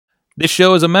This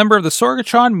show is a member of the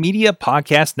Sorgatron Media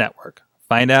Podcast Network.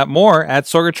 Find out more at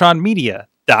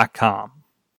sorgatronmedia.com.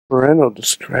 Parental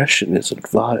discretion is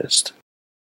advised.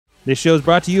 This show is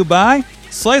brought to you by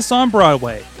Slice on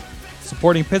Broadway,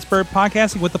 supporting Pittsburgh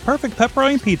podcasting with the perfect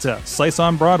pepperoni pizza.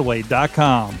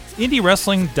 SliceOnBroadway.com.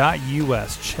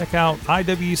 IndieWrestling.us. Check out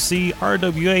IWC,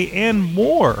 RWA, and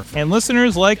more. And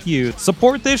listeners like you,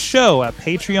 support this show at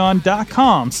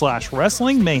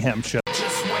Patreon.com/Wrestling Mayhem Show.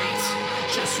 Just wait,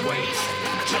 just wait,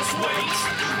 just wait,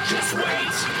 just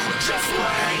wait, just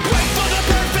wait. Wait for the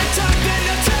perfect time, then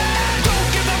attack. Don't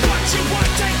give up what you want,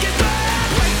 take it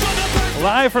back. Wait for the perfect.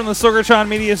 Live from the Sorgatron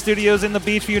Media Studios in the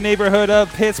Beachview neighborhood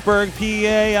of Pittsburgh,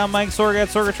 PA. I'm Mike Sorg at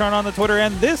Sorgatron on the Twitter,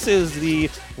 and this is the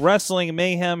Wrestling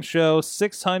Mayhem Show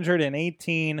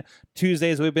 618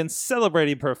 Tuesdays. We've been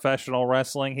celebrating professional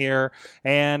wrestling here,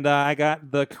 and I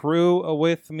got the crew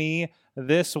with me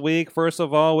this week. First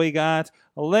of all, we got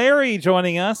Larry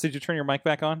joining us. Did you turn your mic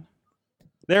back on?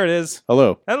 There it is.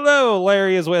 Hello. Hello,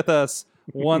 Larry is with us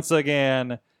once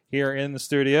again here in the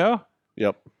studio.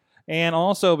 Yep. And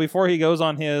also, before he goes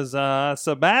on his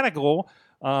sabbatical,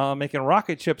 making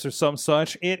rocket chips or some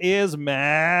such, it is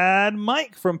Mad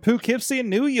Mike from Poughkeepsie,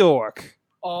 New York.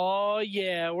 Oh,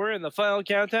 yeah, we're in the final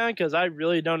countdown because I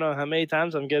really don't know how many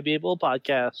times I'm going to be able to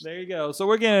podcast. There you go. So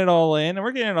we're getting it all in, and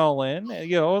we're getting it all in.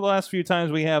 You know, the last few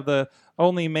times we have the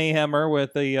only Mayhemmer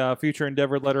with the future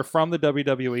endeavor letter from the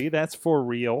WWE. That's for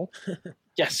real.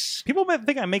 Yes. People might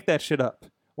think I make that shit up.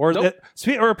 Or Nope.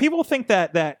 or people think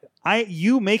that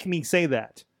you make me say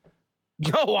that.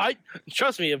 No,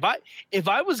 trust me, if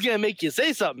I was going to make you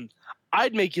say something,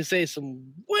 I'd make you say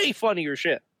some way funnier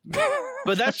shit.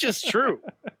 But that's just true.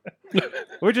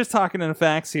 We're just talking in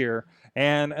facts here.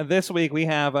 And this week we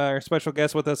have our special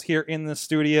guest with us here in the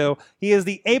studio. He is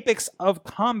the apex of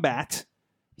combat.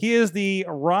 He is the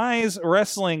Rise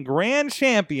Wrestling Grand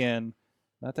Champion.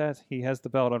 Not that he has the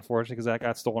belt, unfortunately, because that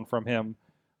got stolen from him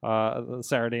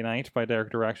Saturday night by Derek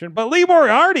Direction. But Lee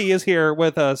Moriarty is here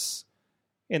with us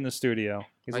in the studio.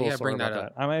 He's a little sore about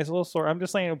that. I mean, he's a little sore. I'm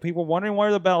just saying, people wondering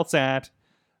where the belt's at.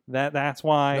 That's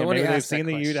why. Nobody Maybe they've asked seen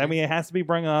that the. question. I mean, it has to be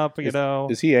brought up. You know,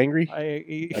 Is he angry?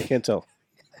 I I can't tell.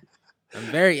 I'm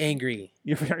very angry.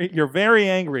 You're very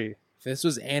angry. If this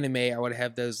was anime, I would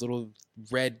have those little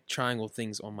red triangle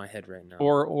things on my head right now.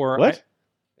 Or What?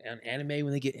 On anime,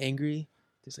 when they get angry,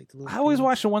 there's like the little. I always things.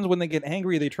 watch the ones when they get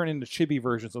angry, they turn into chibi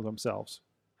versions of themselves.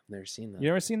 I've never seen that. You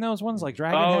ever seen those ones like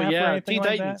Dragon Oh, Half or yeah, anything Teen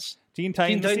like Titans. that? Teen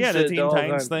Titans, Titans yeah, the did Teen all the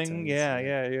Titans time. thing,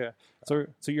 Titans, yeah. So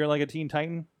you're like a Teen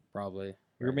Titan. Probably.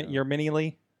 You're right now. you're mini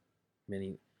Lee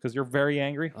mini. because you're very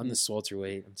angry. I'm the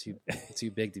swelterweight. I'm too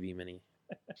big to be mini.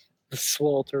 The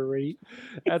swelter rate.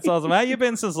 That's awesome. How you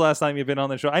been since last time you've been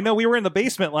on the show? I know we were in the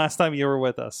basement last time you were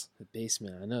with us. The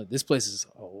basement. I know this place is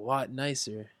a lot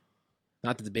nicer.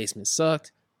 Not that the basement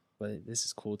sucked, but this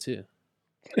is cool too.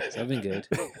 So I've been good.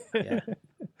 Yeah.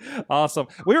 Awesome.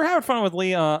 We were having fun with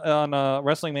Lee on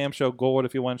Wrestling Mayhem Show Gold.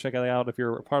 If you want to check it out, if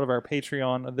you're part of our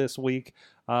Patreon this week,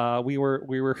 we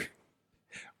were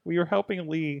helping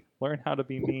Lee learn how to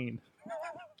be mean.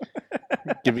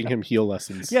 Giving him heel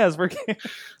lessons. Yes, we're.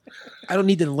 I don't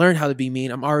need to learn how to be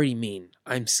mean. I'm already mean.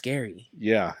 I'm scary.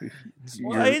 Yeah.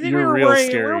 Well, I think You're we real were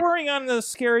scary. working on the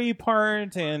scary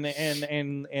part and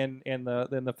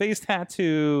the face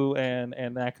tattoo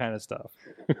and that kind of stuff.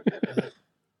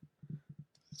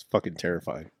 It's fucking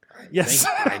terrifying. Yes,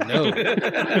 I know.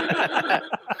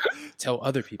 Tell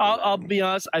other people. I'll be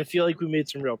honest, I feel like we made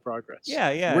some real progress.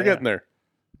 yeah. We're getting there.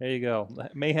 There you go.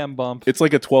 Mayhem bump. It's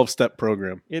like a 12-step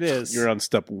program. It is. You're on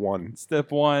step 1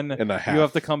 Step 1 and a half. You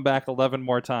have to come back 11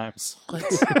 more times.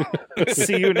 What?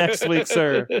 See you next week,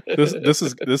 sir. This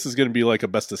is going to be like a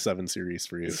best of 7 series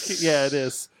for you. Yeah, it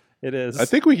is. It is. I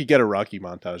think we could get a Rocky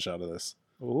montage out of this.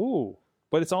 Ooh.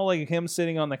 But it's all like him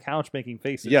sitting on the couch making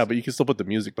faces. Yeah, but you can still put the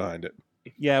music behind it.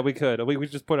 Yeah, we could. We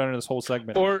could just put it under this whole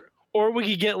segment. Or we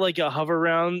could get like a hover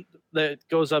round that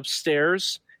goes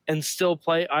upstairs and still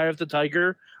play Eye of the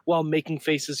Tiger while making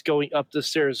faces going up the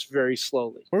stairs very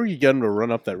slowly. Or you get him to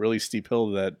run up that really steep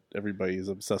hill that everybody is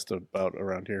obsessed about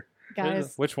around here.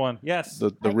 Guys, Which one? Yes.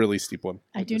 The really steep one.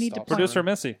 I do need to point, Producer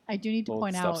Missy. I do need to Well,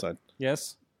 point stop out sign.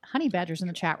 Yes. Honey Badger's in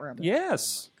the chat room.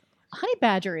 Yes. Honey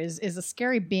Badger is a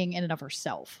scary being in and of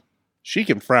herself. She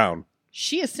can frown.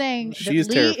 She is saying She that is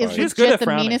Lee terrifying. is She's good legit at the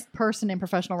frowning. meanest person in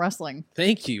professional wrestling.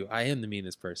 Thank you. I am the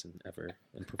meanest person ever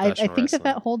in I professional think wrestling.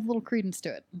 that holds a little credence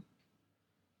to it.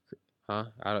 Huh?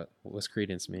 What's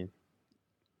credence mean?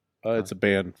 It's a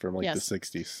band from like Yes. the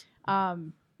 60s.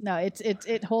 No,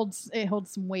 it holds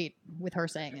some weight with her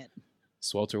saying it.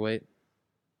 Swelterweight?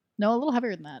 No, a little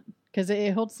heavier than that because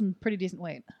it holds some pretty decent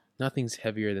weight. Nothing's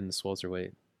heavier than the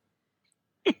swelterweight.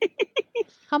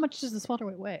 How much does this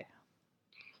welterweight weigh?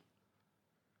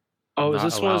 Oh, is Not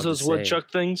this one of allowed to those say.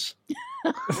 woodchuck things?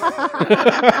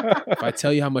 If I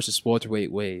tell you how much the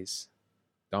welterweight weighs,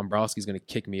 Dombrowski's going to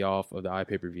kick me off of the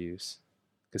iPay-per-views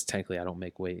because technically I don't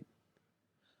make weight.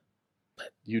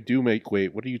 You do make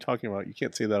weight. What are you talking about? You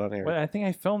can't say that on air. But I think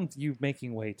I filmed you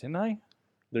making weight, didn't I?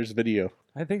 There's video.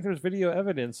 I think there's video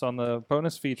evidence on the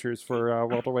bonus features for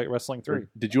Welterweight Wrestling 3.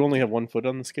 Did you only have 1 foot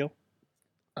on the scale?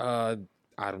 I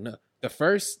don't know. The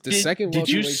Did- second did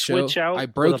you welterweight switch show, out I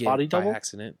with broke a body it by double?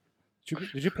 accident.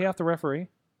 Did you pay off the referee?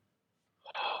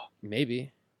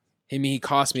 Maybe. I mean, he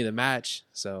cost me the match,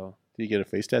 so Did you get a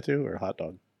face tattoo or a hot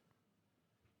dog?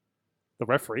 The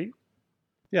referee?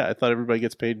 Yeah, I thought everybody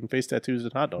gets paid in face tattoos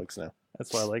and hot dogs now.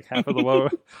 That's why like half of the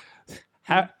lower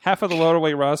half of the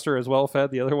welterweight roster is well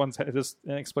fed. The other ones just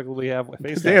inexplicably have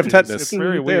face They have tattoos. tetanus. It's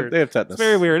very They weird. have tetanus. It's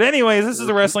very weird. Anyways, this is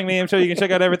the Wrestling Mayhem Show. You can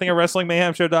check out everything at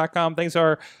WrestlingMayhemShow.com. Thanks to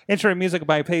our intro music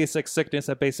by Basic Sickness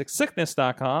at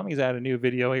BasicSickness.com. He's had a new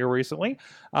video here recently.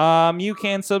 You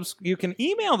can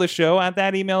email the show at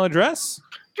that email address.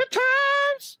 Good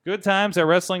times. Good times at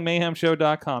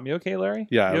WrestlingMayhemShow.com. You okay, Larry?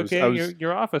 Yeah, You I was- okay? I was-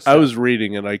 You're office. I was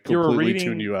reading and I You were completely reading.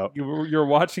 tuned you out. You're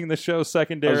watching the show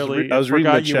secondarily. I was and reading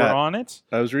forgot the you chat. were on it.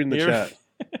 I was reading the You're- chat.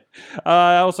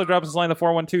 Also drop us a line at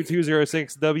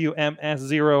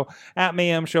 412-206-WMS0 at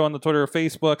Mayhem Show on the Twitter or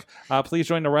Facebook. Please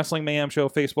join the Wrestling Mayhem Show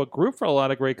Facebook group for a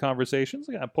lot of great conversations.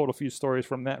 I pulled a few stories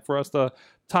from that for us to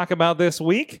talk about this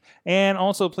week. And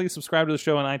also please subscribe to the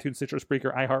show on iTunes, Stitcher,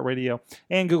 Spreaker, iHeartRadio,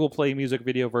 and Google Play music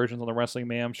video versions on the Wrestling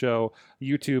Mayhem Show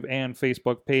YouTube and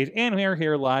Facebook page. And we're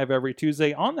here live every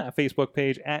Tuesday on that Facebook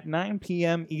page at 9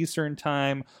 p.m. Eastern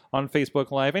Time on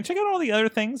Facebook Live. And check out all the other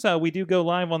things. We do go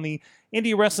live on the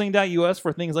IndieWrestling.us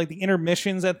for things like the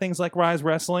intermissions at things like Rise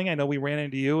Wrestling. I know we ran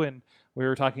into you and we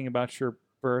were talking about your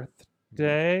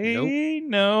birthday. Nope.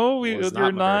 No, It was you're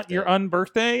not my not. birthday. Your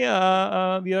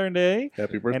unbirthday the other day.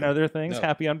 Happy birthday. And other things. No.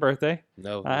 Happy unbirthday.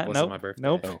 no, it Nope. wasn't my birthday.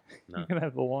 Nope. Oh, no. You're gonna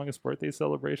have the longest birthday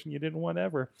celebration you didn't want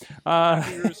ever.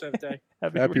 Happy Rusev Day.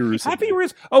 Happy Rusev Happy Day.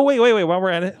 Rusev. Oh wait. While we're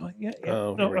at it, yeah.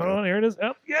 Oh, here we go. Here it is.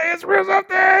 Oh, yeah, it's Rusev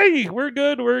Day. We're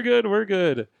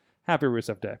good. Happy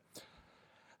Rusev Day.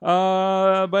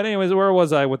 But anyways, where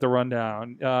was I with the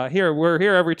rundown? We're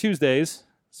here every Tuesdays,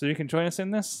 so you can join us in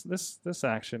this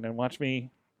action and watch me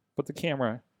put the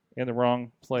camera in the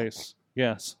wrong place.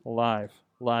 Yes, live,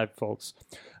 folks.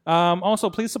 Also,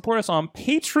 please support us on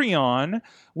Patreon.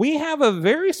 We have a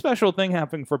very special thing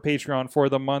happening for Patreon for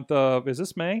the month of. Is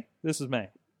this May? This is May.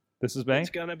 It's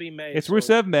gonna be May. It's so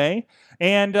Rusev May.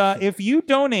 And if you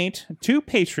donate to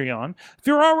Patreon, if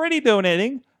you're already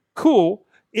donating, cool.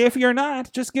 If you're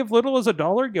not, just give little as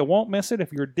 $1. You won't miss it.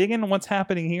 If you're digging what's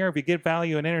happening here, if you get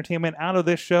value and entertainment out of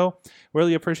this show,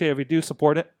 really appreciate it if you do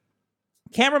support it.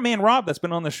 Cameraman Rob, that's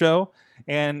been on the show,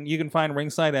 and you can find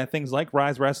ringside at things like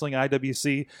Rise Wrestling,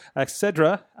 IWC,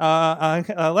 etc.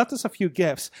 Left us a few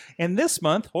gifts. And this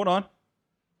month, hold on,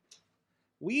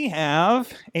 we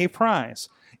have a prize.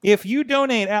 If you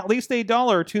donate at least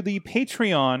 $1 to the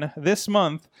Patreon this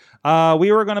month,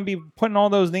 we were going to be putting all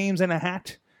those names in a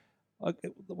hat. A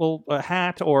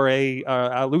hat or a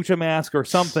lucha mask or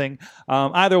something.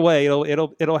 Either way,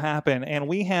 it'll happen. And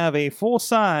we have a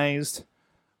full-sized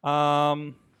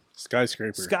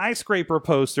skyscraper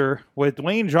poster with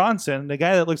Dwayne Johnson, the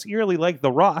guy that looks eerily like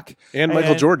The Rock, And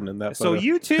Michael Jordan in that so photo.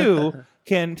 you too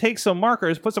can take some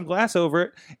markers, put some glass over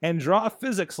it, and draw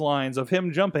physics lines of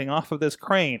him jumping off of this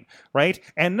crane, right?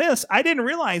 And this, I didn't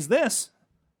realize this.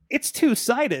 It's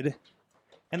two-sided.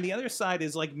 And the other side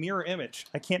is like mirror image.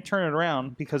 I can't turn it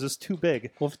around because it's too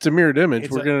big. Well, if it's a mirrored image,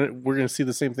 It's we're gonna see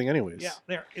the same thing anyways. Yeah,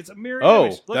 there. It's a mirror Oh,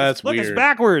 image. Look, that's look, it's weird.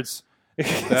 backwards.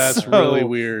 That's So, really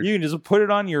weird. You can just put it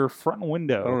on your front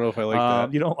window. I don't know if I like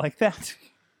that. You don't like that?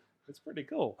 It's pretty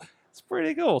cool.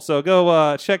 So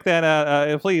go check that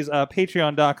out. Please,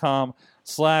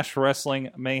 patreon.com/Wrestling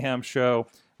Mayhem Show.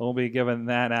 We'll be giving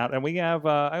that out. And we have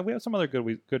some other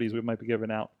goodies we might be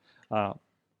giving out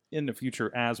in the future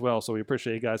as well. So we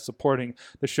appreciate you guys supporting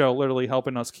the show, literally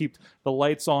helping us keep the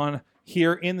lights on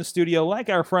here in the studio, like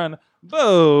our friend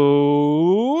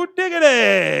Bo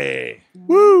Diggity.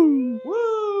 Woo!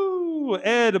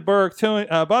 Ed Burke, Tony,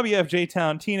 Bobby F. J.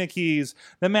 Town, Tina Keys,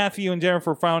 the Matthew and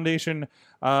Jennifer Foundation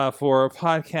for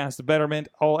podcast betterment,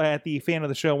 all at the fan of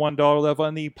the show $1 level,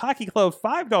 and the Pocky Club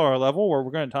 $5 level, where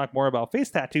we're going to talk more about face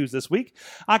tattoos this week.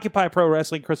 Occupy Pro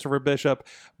Wrestling, Christopher Bishop,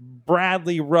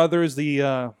 Bradley Ruthers,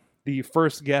 the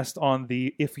first guest on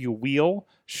the If You Wheel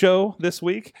show this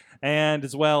week, and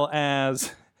as well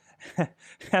as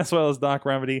Doc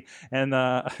Remedy. And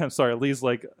I'm sorry, Lee's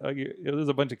like, there's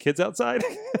a bunch of kids outside.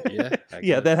 Yeah,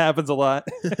 Yeah, that happens a lot.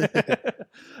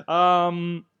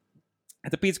 At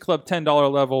the Pizza Club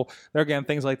 $10 level, they're getting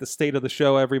things like the State of the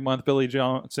Show every month, Billy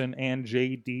Johnson and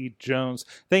J.D. Jones.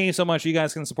 Thank you so much. You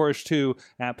guys can support us too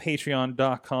at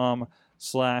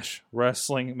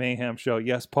patreon.com/Wrestling Mayhem Show.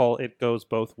 Yes, Paul, it goes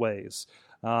both ways.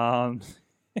 Thank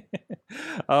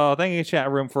you,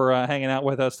 chat room, for hanging out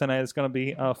with us tonight. It's going to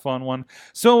be a fun one.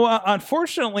 So,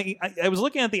 unfortunately, I was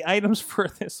looking at the items for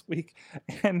this week,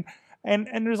 and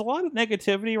there's a lot of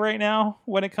negativity right now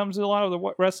when it comes to a lot of the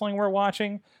wrestling we're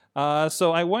watching.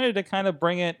 So I wanted to kind of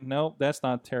bring it. Nope, that's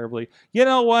not terribly. You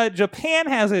know what? Japan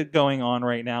has it going on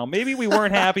right now. Maybe we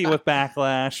weren't happy with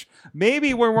Backlash.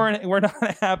 Maybe we're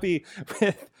not happy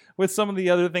with some of the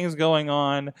other things going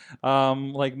on,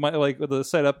 like the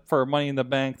setup for Money in the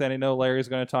Bank that I know Larry's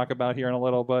going to talk about here in a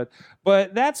little bit.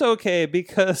 But that's okay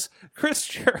because Chris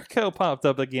Jericho popped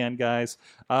up again, guys,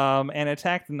 and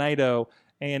attacked Naito.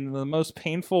 And the most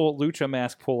painful lucha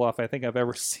mask pull-off I think I've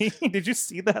ever seen. Did you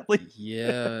see that, Lee?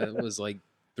 Yeah, it was like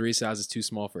 3 sizes too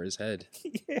small for his head.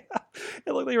 Yeah.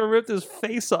 It looked like he ripped his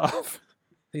face off.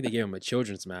 I think they gave him a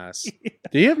children's mask.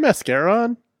 Do you have mascara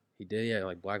on? He did, yeah,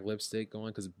 like black lipstick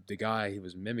going, because the guy, he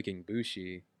was mimicking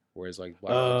Bushi, whereas like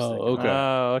black Oh, lipstick. okay.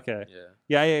 Oh, okay.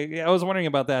 Yeah, I was wondering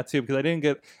about that too, because I didn't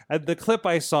get the clip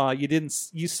I saw.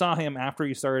 You saw him after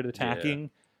he started attacking.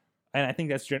 And I think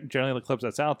that's generally the clips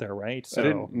that's out there, right? So, I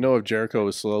didn't know if Jericho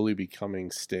was slowly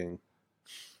becoming Sting.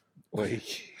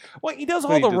 Like, well, he does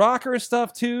all the rocker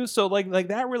stuff too, so like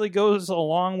that really goes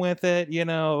along with it, you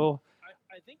know.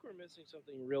 I think we're missing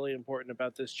something really important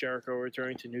about this Jericho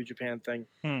returning to New Japan thing.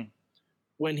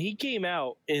 When he came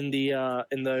out in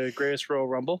the Greatest Royal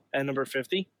Rumble at number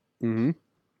 50,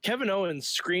 Kevin Owens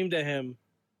screamed at him,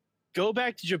 "Go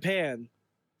back to Japan.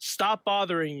 Stop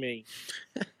bothering me."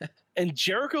 And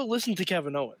Jericho listened to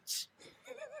Kevin Owens.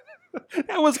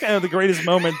 That was kind of the greatest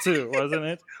moment too, wasn't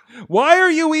it? Why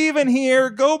are you even here?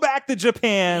 Go back to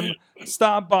Japan.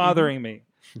 Stop bothering me.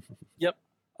 Yep.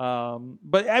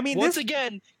 But I mean, once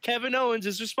again, Kevin Owens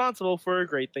is responsible for a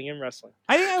great thing in wrestling.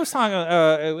 I think I was talking,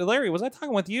 Larry, was I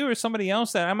talking with you or somebody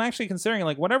else that I'm actually considering,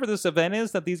 like, whatever this event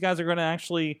is that these guys are going to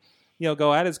actually,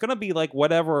 go at, it's going to be like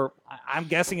whatever. I'm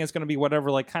guessing it's going to be whatever,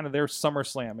 like, kind of their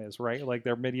SummerSlam is, right? Like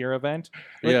their mid-year event.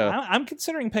 Like, yeah. I'm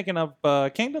considering picking up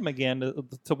Kingdom again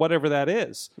to whatever that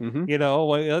is.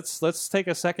 Let's take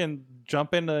a second,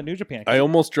 jump into New Japan. I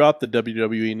almost dropped the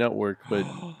WWE Network,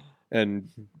 and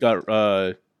got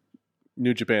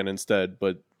New Japan instead.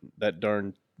 But that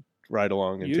darn ride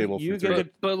along and table for three.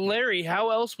 But Larry,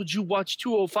 how else would you watch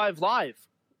 205 live?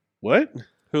 What?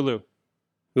 Hulu.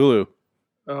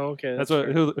 Oh, okay. That's what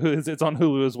Hulu, it's on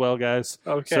Hulu as well, guys.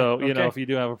 Okay. So if you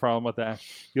do have a problem with that,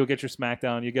 you'll get your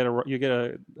SmackDown. You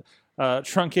get a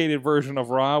truncated version of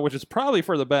Raw, which is probably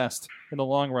for the best in the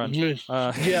long run.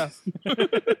 Yeah.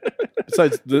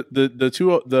 Besides,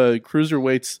 the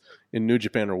cruiserweights in New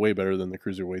Japan are way better than the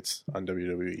cruiserweights on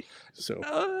WWE. So.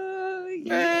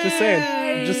 Just saying.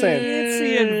 It's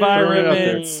the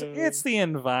environment. It's the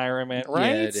environment, right?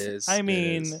 Yeah, it is. I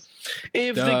mean,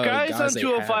 if the guys on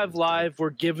 205 Live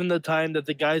were given the time that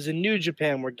the guys in New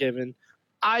Japan were given,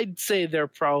 I'd say they're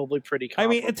probably pretty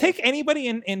comparable. I mean, take anybody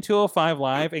in 205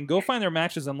 Live and go find their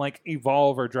matches in like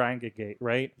Evolve or Dragon Gate,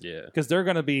 right? Yeah. Because they're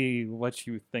going to be what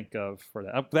you think of for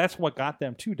that. That's what got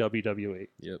them to WWE.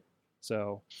 Yep.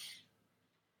 So.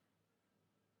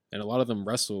 And a lot of them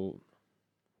wrestle.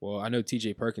 Well, I know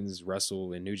TJ Perkins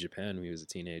wrestled in New Japan when he was a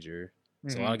teenager.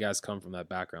 So a lot of guys come from that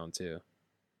background too.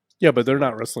 Yeah, but they're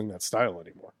not wrestling that style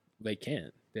anymore. They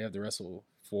can't. They have to wrestle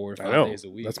 4 or 5 days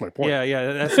a week. That's my point.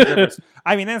 Yeah, that's the difference.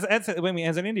 I mean, as an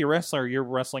indie wrestler, you're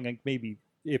wrestling like maybe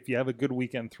if you have a good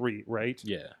weekend 3, right?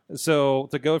 Yeah. So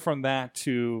to go from that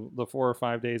to the 4 or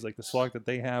 5 days, like the slog that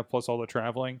they have, plus all the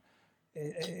traveling,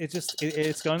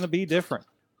 it's going to be different.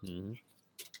 Mm-hmm.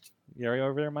 You already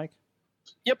over there, Mike?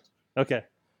 Yep. Okay.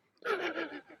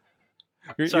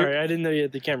 Sorry, I didn't know you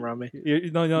had the camera on me.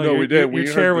 No, we did.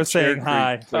 Your chair was saying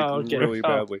hi. Okay. Really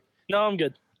badly. No, I'm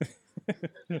good.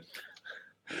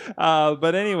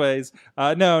 But anyways,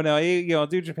 no.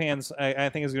 New Japan's. I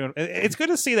think is going. It's good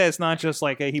to see that it's not just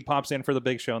like he pops in for the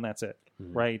big show and that's it,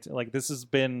 right? Like this has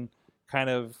been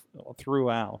kind of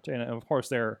throughout, and of course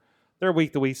their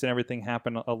week to weeks and everything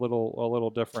happen a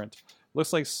little different.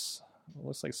 Looks like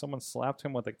someone slapped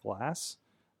him with a glass.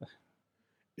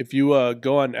 If you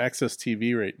go on Access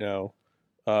TV right now,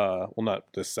 well,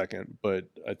 not this second, but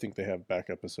I think they have back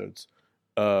episodes.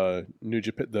 The New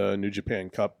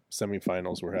Japan Cup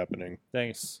semifinals were happening.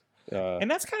 Thanks. And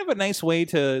that's kind of a nice way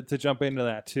to jump into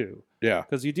that too. Yeah,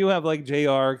 because you do have like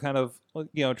JR kind of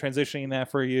transitioning that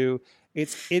for you.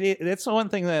 It's the one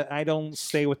thing that I don't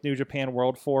stay with New Japan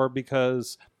World for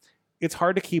because it's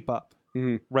hard to keep up.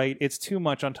 right? It's too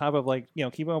much on top of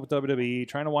keeping up with WWE,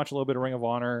 trying to watch a little bit of Ring of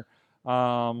Honor,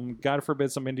 God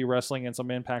forbid some indie wrestling and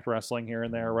some Impact Wrestling here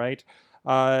and there, right?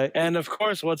 And of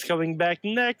course, what's coming back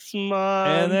next month?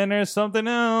 And then there's something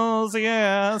else,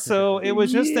 yeah. So it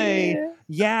was just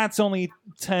it's only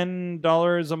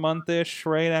 $10 a month-ish,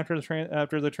 right,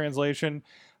 after the translation.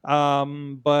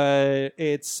 But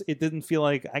it didn't feel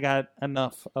like I got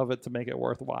enough of it to make it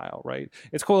worthwhile, right?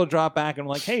 It's cool to drop back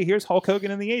and hey, here's Hulk Hogan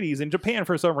in the 80s in Japan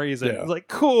for some reason. Yeah. It's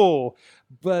cool,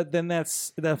 but then that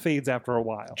fades after a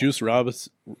while. Juice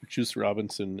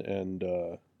Robinson and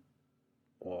who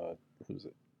was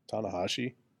it?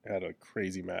 Tanahashi had a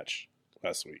crazy match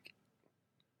last week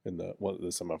in the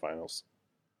semifinals.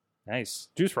 Nice.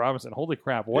 Juice Robinson, holy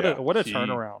crap. What a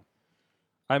turnaround.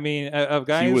 I mean, of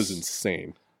guys, he was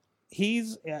insane.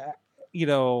 He's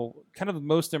kind of the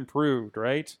most improved,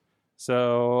 right?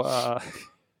 So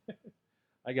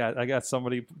I got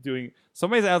somebody's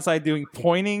outside doing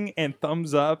pointing and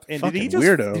thumbs up, and Fucking did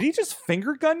weirdo. he just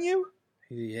finger gun you?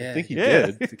 Yeah, I think he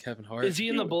Yeah. did. to Kevin Hart. Is he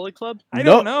in the Bullet Club? I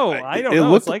No, don't know. I don't it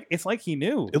know. looked- It's like he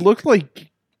knew. It looked like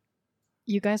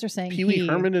You guys are saying Pee Wee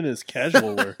Herman in his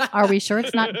casual wear. Are we sure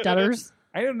it's not Dutters?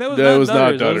 I don't know. That was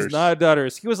not It was Dutters. not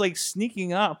Dutters. He was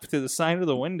sneaking up to the side of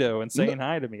the window and saying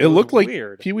hi to me. It was looked like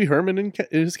weird. Pee Wee Herman in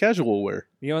his casual wear.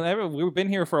 We've been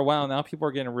here for a while now. People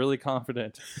are getting really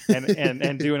confident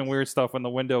and doing weird stuff in the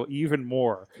window even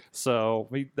more. So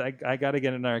I got to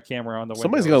get another camera on the window.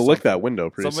 Somebody's gonna lick that window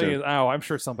pretty soon. I'm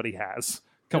sure somebody has.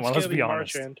 Come on, let's be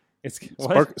honest. It's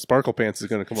Sparkle Pants is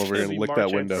gonna come over here and lick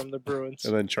that window from the Bruins.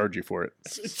 and then charge you for it.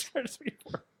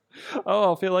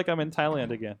 Oh, I feel like I'm in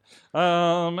Thailand again.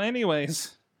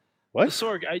 Anyways. What?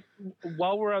 Sorg,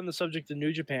 while we're on the subject of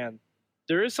New Japan,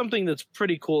 there is something that's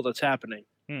pretty cool that's happening.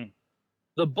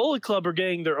 The Bullet Club are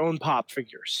getting their own pop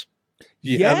figures.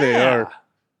 Yeah, they are.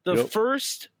 The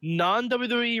first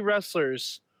non-WWE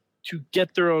wrestlers to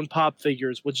get their own pop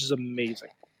figures, which is amazing.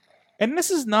 And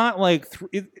this is not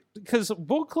because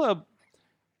Bullet Club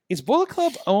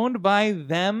owned by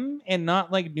them and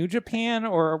not like New Japan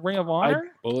or Ring of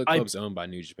Honor? Bullet Club's owned by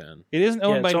New Japan. It isn't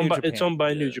owned by New Japan. It's owned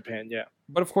by New Japan, yeah.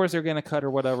 But of course they're going to cut or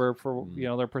whatever for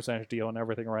their percentage deal and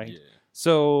everything, right? Yeah.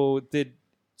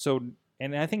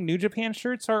 And I think New Japan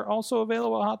shirts are also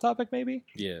available at Hot Topic, maybe.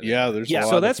 Yeah. There's a lot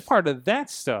So of- that's part of that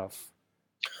stuff.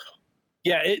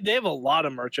 Yeah, they have a lot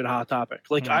of merch at Hot Topic.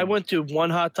 I went to one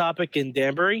Hot Topic in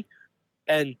Danbury,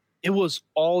 and it was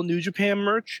all New Japan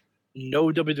merch,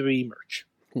 no WWE merch.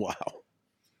 wow.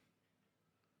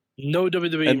 No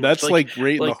WWE And merch. that's right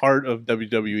in the heart of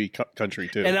WWE country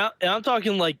too. And I'm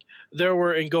talking there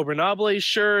were Ingobernable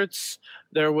shirts,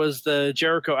 there was the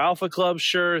Jericho Alpha Club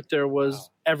shirt, there was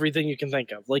everything you can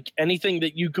think of. Anything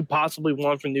that you could possibly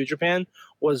want from New Japan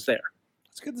was there.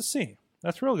 It's good to see.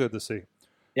 That's real good to see.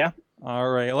 Yeah. All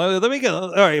right. Let me go.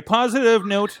 All right. Positive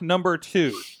note number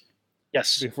 2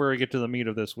 Yes. before we get to the meat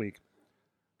of this week.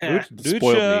 Yeah. The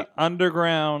spoiled Lucha meat.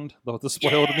 Underground, the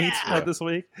spoiled meat of this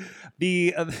week.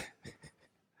 There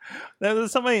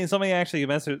was somebody actually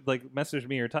messaged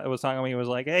me or was talking to me. Was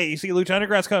like, "Hey, you see Lucha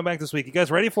Underground's coming back this week? You guys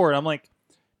ready for it?" I'm like,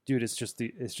 "Dude, it's just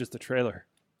the trailer.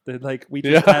 We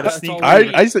just had a sneak.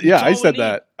 I said That's all we said need.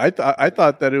 that. I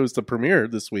thought that it was the premiere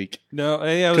this week. No,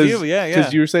 yeah, it was you. Yeah,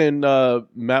 Because you were saying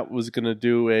Matt was going to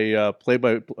do a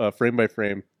frame by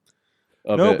frame.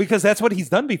 No, because that's what he's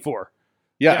done before.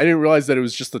 Yeah, I didn't realize that it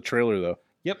was just the trailer though.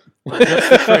 Yep, just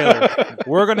the trailer.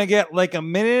 We're gonna get a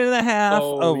minute and a half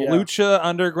of Lucha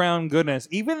Underground goodness.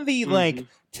 Even the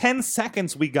 10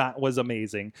 seconds we got was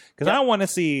amazing because I want to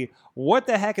see what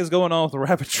the heck is going on with the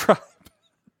Rabbit Tribe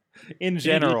in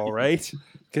general, right?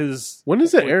 Because when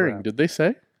is it airing? Did they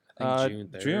say? I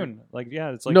think June.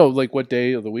 It's no, what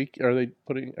day of the week are they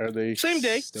putting? Are they Same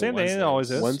day. same day? It always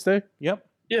is Wednesday? Yep.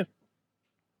 Yeah.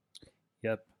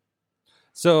 Yep.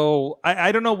 So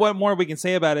I don't know what more we can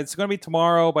say about it. It's going to be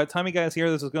tomorrow. By the time you guys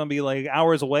hear this, it's going to be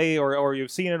hours away, or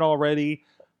you've seen it already.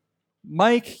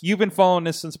 Mike, you've been following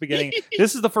this since the beginning.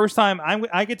 This is the first time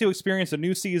I get to experience a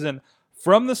new season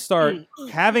from the start,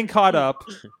 having caught up.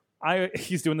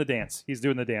 He's doing the dance. He's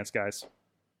doing the dance, guys.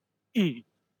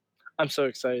 I'm so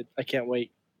excited. I can't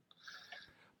wait.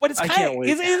 But it's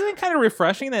isn't it kind of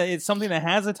refreshing that it's something that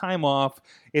has a time off?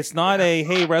 It's not hey,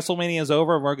 WrestleMania is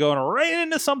over and we're going right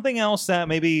into something else that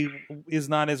maybe is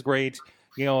not as great,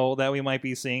 that we might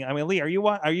be seeing. I mean, Lee, are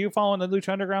you following the Lucha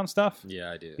Underground stuff? Yeah,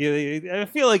 I do. I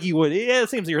feel like you would. Yeah, it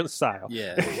seems your style.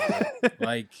 Yeah,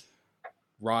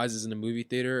 Roz is in a movie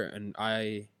theater, and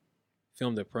I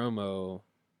filmed a promo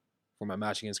for my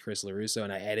match against Chris LaRusso,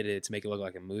 and I edited it to make it look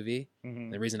like a movie.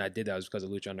 Mm-hmm. The reason I did that was because of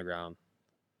Lucha Underground.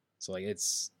 So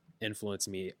it's influenced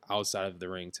me outside of the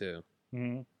ring too.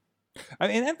 Mm-hmm. I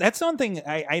mean, that's one thing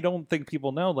I don't think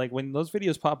people know. Like when those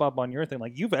videos pop up on your thing,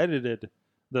 like you've edited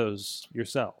those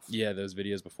yourself. Yeah, those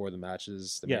videos before the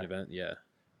matches, the main event. Yeah,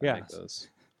 I make those.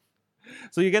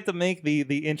 So you get to make the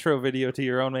intro video to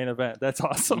your own main event. That's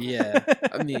awesome. Yeah,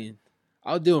 I mean,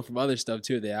 I'll do them from other stuff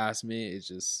too. If they ask me. It's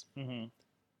just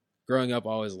growing up, I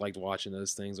always liked watching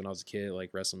those things when I was a kid,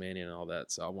 like WrestleMania and all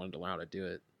that. So I wanted to learn how to do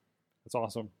it. That's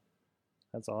awesome.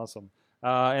 That's awesome.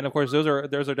 And of course, those are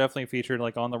definitely featured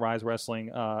like on the Rise Wrestling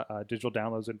digital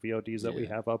downloads and VODs that we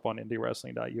have up on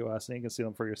indiewrestling.us, and you can see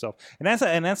them for yourself. And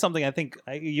that's something I think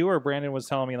you or Brandon was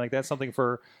telling me, like that's something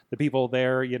for the people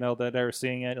there, you know, that are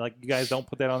seeing it. Like you guys don't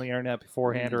put that on the internet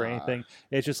beforehand or anything.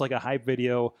 It's just like a hype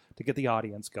video to get the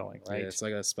audience going, right? Yeah, it's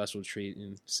like a special treat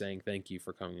and saying thank you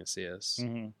for coming to see us.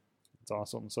 Mm-hmm. It's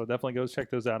awesome. So definitely go check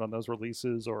those out on those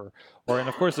releases, or and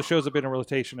of course the shows have been in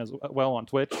rotation as well on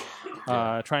Twitch,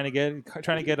 trying to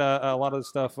get a lot of the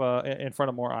stuff in front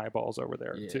of more eyeballs over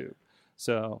there too.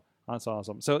 So that's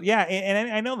awesome. So yeah,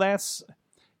 and I know that's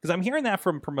because I'm hearing that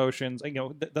from promotions. You know,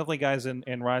 definitely guys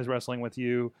in Rise Wrestling with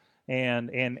you and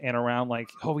around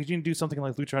like, oh, we didn't do something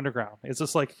like Lucha Underground. It's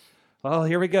just like, well,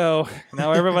 here we go.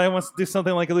 Now everybody wants to do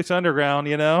something like a Lucha Underground,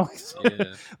 you know?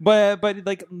 Yeah. but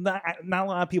like not a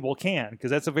lot of people can,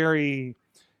 because it's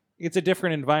a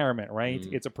different environment, right?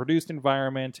 It's a produced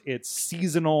environment. It's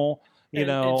seasonal, you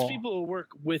know. It's people who work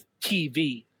with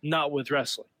TV, not with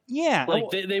wrestling. Yeah. Like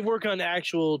they work on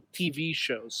actual TV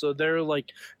shows. So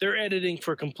they're editing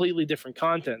for completely different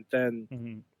content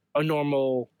than a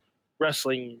normal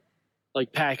wrestling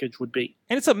like package would be.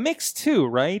 And it's a mix too,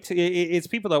 right? It's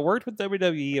people that worked with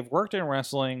WWE, have worked in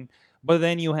wrestling, but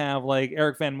then you have like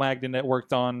Eric Van Wagenen that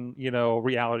worked on, you know,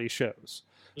 reality shows.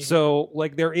 So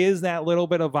like there is that little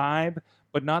bit of vibe,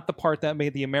 but not the part that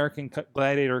made the American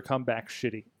Gladiator comeback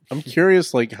shitty. I'm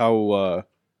curious, like how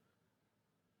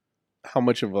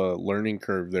much of a learning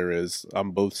curve there is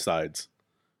on both sides.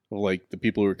 Like the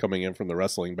people who are coming in from the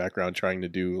wrestling background trying to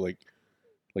do like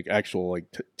actual like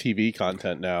TV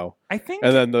content now, I think,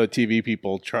 and then the TV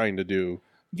people trying to do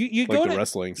you like go the to,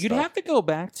 wrestling you'd stuff. have to go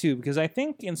back to, because I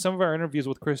think in some of our interviews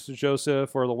with Chris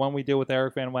Joseph or the one we did with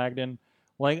Eric Van Wagenen,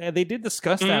 like they did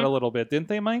discuss that a little bit, didn't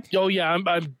they, Mike? Oh yeah,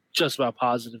 I'm just about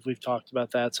positive we've talked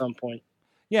about that at some point.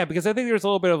 Yeah, because I think there's a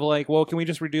little bit of like, well, can we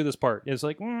just redo this part? It's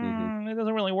like, it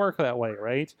doesn't really work that way,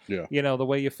 right? Yeah. You know, the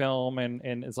way you film, and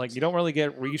it's like you don't really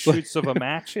get reshoots of a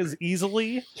match as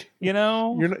easily, you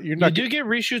know? You're not. You do get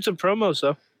reshoots of promos,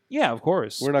 though. Yeah, of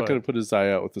course. We're not going to put his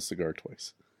eye out with the cigar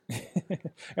twice.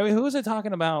 I mean, who was it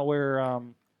talking about where,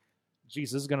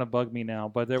 geez, this is going to bug me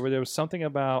now, but there was something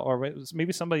about, or it was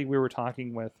maybe somebody we were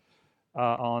talking with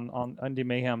on Indie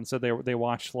Mayhem said they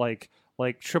watched like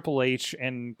Triple H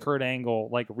and Kurt Angle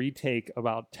like retake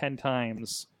about 10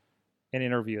 times an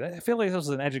interview. I feel like this was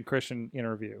an Edge and Christian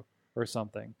interview or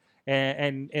something.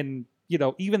 And you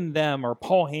know, even them or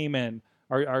Paul Heyman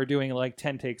are doing like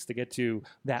 10 takes to get to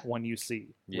that one you see,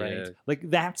 right? Like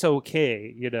that's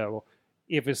okay, you know,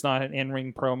 if it's not an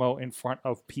in-ring promo in front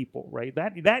of people, right?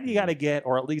 That you got to get,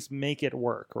 or at least make it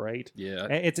work, right? Yeah.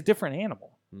 It's a different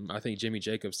animal. I think Jimmy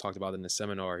Jacobs talked about it in the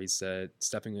seminar. He said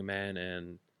Stephanie McMahon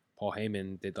and Paul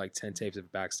Heyman did like 10 tapes of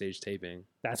backstage taping.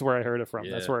 That's where I heard it from.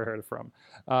 Yeah. That's where I heard it from.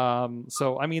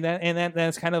 So I mean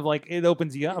that's kind of like, it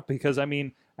opens you up, because I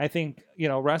mean I think, you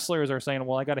know, wrestlers are saying,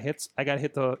 well, I got to hit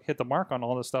the mark on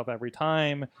all this stuff every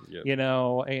time, you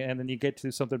know, and then you get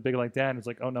to something big like that, and it's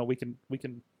like, oh no, we can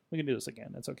do this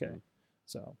again. It's okay.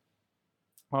 So,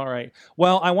 all right.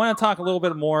 Well, I want to talk a little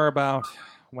bit more about.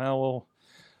 Well,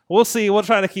 we'll see. We'll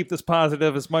try to keep this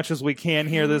positive as much as we can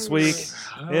here this week.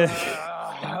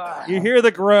 You hear the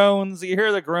groans. You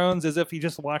hear the groans as if you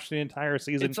just watched the entire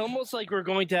season. It's almost like we're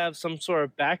going to have some sort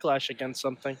of backlash against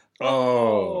something.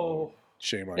 Oh,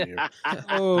 shame on you.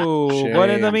 Oh, but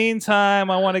in the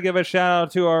meantime, I want to give a shout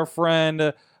out to our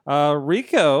friend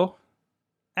Rico.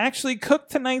 Actually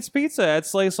cooked tonight's pizza at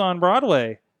Slice on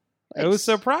Broadway. Nice. It was a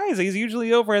surprise. He's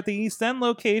usually over at the East End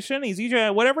location. He's usually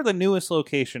at whatever the newest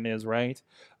location is, right?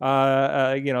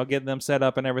 You know, getting them set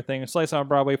up and everything. Slice on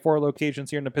Broadway, 4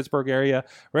 locations here in the Pittsburgh area.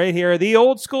 Right here, the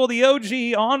old school, the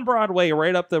OG on Broadway,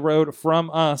 right up the road from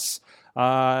us.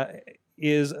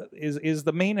 Is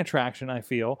the main attraction, I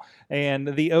feel, and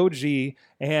the OG,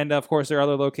 and of course there are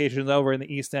other locations over in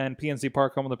the East End, PNC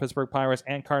Park, home of the Pittsburgh Pirates,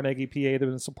 and Carnegie, PA. They've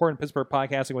been supporting Pittsburgh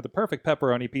podcasting with the perfect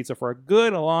pepperoni pizza for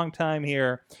a long time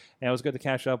here, and it was good to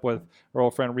catch up with our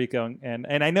old friend Rico, and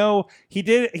I know he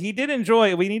did enjoy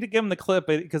it. We need to give him the clip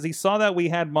because he saw that we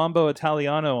had Mambo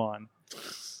Italiano on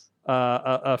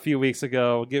a few weeks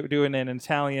ago, doing an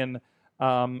Italian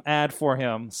ad for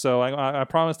him. So I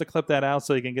promised to clip that out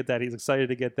so he can get that. He's excited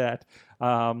to get that.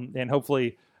 And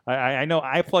hopefully I know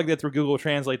I plugged it through Google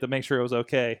Translate to make sure it was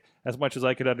okay, as much as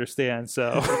I could understand.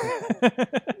 So,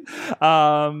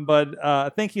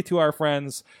 but thank you to our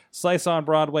friends,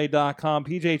 sliceonbroadway.com,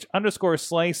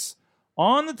 PGH_slice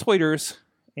on the Twitters.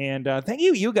 And thank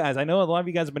you guys. I know a lot of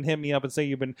you guys have been hitting me up and say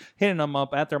you've been hitting them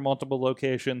up at their multiple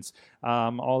locations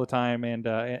all the time.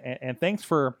 And thanks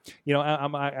for,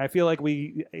 I feel like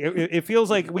it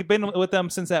feels like we've been with them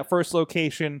since that first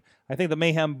location. I think the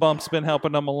Mayhem bump's been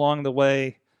helping them along the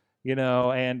way,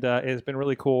 and it's been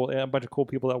really cool. A bunch of cool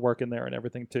people that work in there and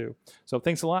everything too. So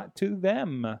thanks a lot to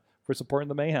them for supporting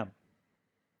the Mayhem.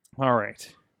 All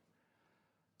right.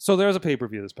 So there was a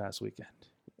pay-per-view this past weekend.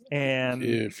 And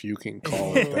if you can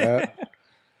call it that.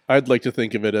 I'd like to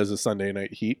think of it as a Sunday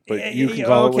night heat, but you can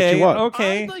call it what you want.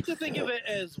 Okay. I'd like to think of it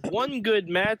as one good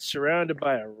match surrounded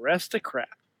by a rest of crap.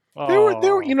 There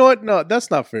were, you know what? No, that's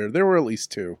not fair. There were at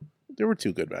least two. There were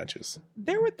two good matches.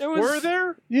 Were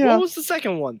there? Yeah. What was the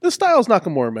second one? The Styles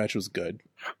Nakamura match was good.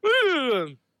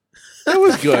 Mm. It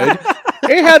was good.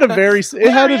 It had a very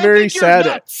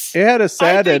sad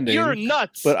ending. You're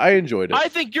nuts. But I enjoyed it. I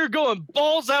think you're going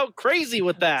balls out crazy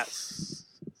with that.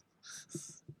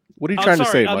 What are you trying to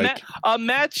say, Mike? A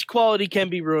match quality can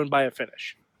be ruined by a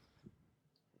finish.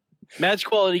 Match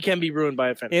quality can be ruined by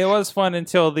a finish. It was fun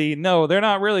until they're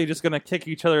not really just going to kick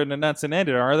each other in the nuts and end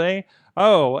it, are they?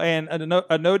 Oh, and a no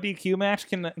DQ match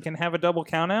can have a double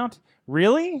count out?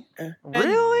 Really?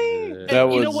 Really? That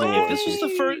was, you know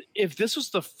what? If this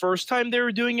was the first time they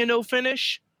were doing a no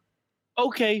finish,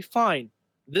 okay, fine.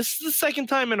 This is the second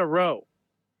time in a row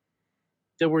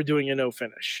that we're doing a no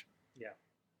finish. Yeah.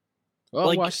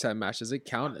 Well, I watched that match. Does it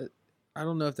count? I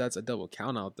don't know if that's a double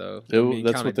count out though.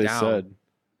 That's what they said.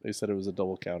 They said it was a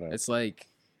double count out. It's like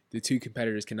the two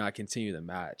competitors cannot continue the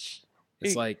match.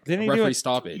 It's like didn't referee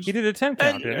stoppage. He did a 10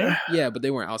 count, didn't he? Yeah, but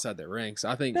they weren't outside the ring, so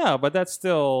I think no, but that's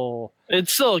still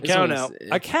it's still a count out.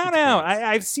 A count out.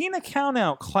 I've seen a count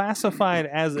out classified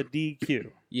as a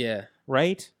DQ. Yeah,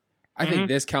 right. I think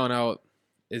this count out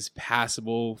is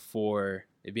passable for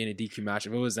it being a DQ match.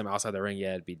 If it was them outside the ring,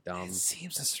 yeah, it'd be dumb. It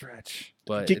seems a stretch,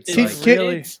 but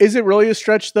is it really a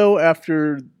stretch though?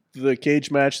 After the cage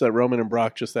match that Roman and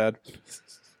Brock just had.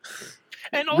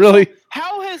 And also, really?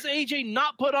 How has AJ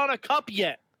not put on a cup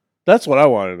yet? That's what I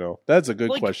want to know. That's a good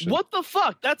question. What the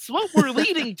fuck? That's what we're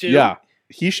leading to. Yeah.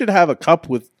 He should have a cup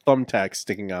with thumbtacks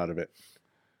sticking out of it.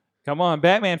 Come on.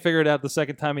 Batman figured out the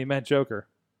second time he met Joker.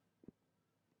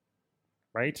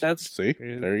 Right? See?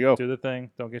 There you go. Do the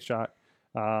thing. Don't get shot.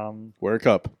 Wear a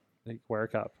cup. Wear a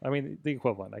cup. I mean, the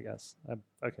equivalent, I guess.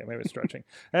 Okay, maybe it's stretching.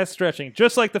 That's stretching.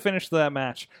 Just like the finish to that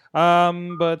match.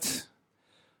 But...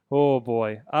 oh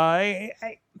boy,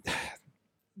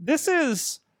 this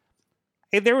is.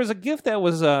 There was a gift that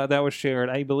was shared,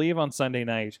 I believe, on Sunday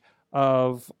night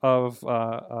of Vince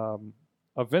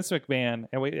McMahon,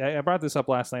 and I brought this up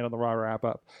last night on the Raw wrap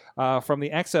up from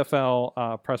the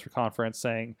XFL press conference,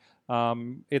 saying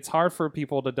it's hard for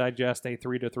people to digest a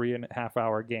 3 to 3.5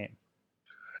 hour game.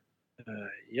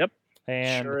 Yep.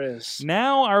 And sure is.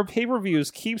 Now our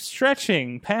pay-per-views keep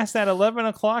stretching past that 11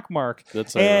 o'clock mark.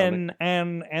 That's ironic.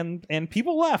 And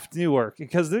people left Newark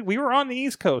because we were on the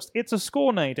East Coast. It's a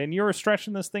school night, and you're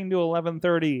stretching this thing to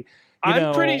 11:30.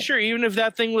 I'm pretty sure even if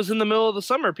that thing was in the middle of the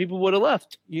summer, people would have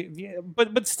left.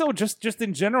 But still, just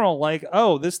in general, like,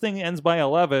 oh, this thing ends by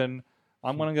 11.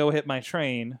 I'm gonna go hit my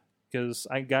train because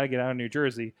I gotta get out of New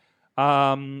Jersey.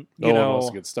 Wants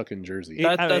to get stuck in Jersey.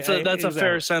 That's a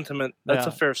fair sentiment. That's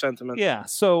a fair sentiment. Yeah.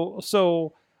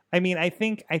 So I mean, I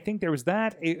think there was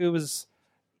that. It was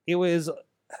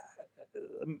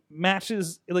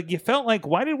matches like you felt like,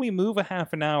 why did we move a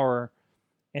half an hour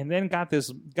and then got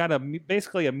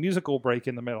basically a musical break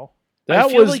in the middle? I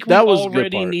feel like we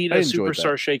already need a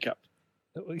superstar shakeup.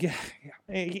 Yeah,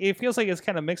 it feels like it's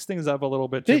kind of mixed things up a little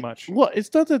bit too much. Well,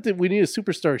 it's not that we need a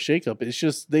superstar shakeup. It's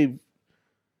just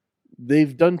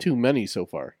they've done too many so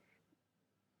far.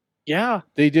 Yeah,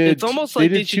 they did. It's almost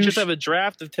like they should just have a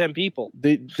draft of 10 people.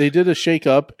 They did a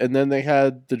shakeup, and then they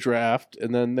had the draft,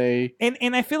 and then they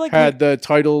and I feel like had the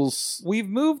titles. We've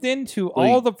moved into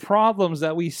all the problems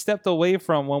that we stepped away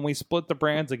from when we split the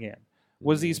brands again.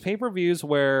 Was these pay-per-views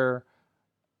where,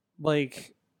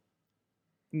 like,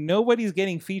 nobody's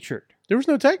getting featured. There was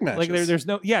no tag matches. Like there's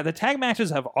no, the tag matches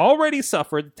have already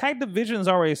suffered. The tag division has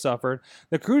already suffered.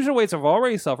 The cruiserweights have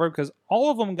already suffered because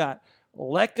all of them got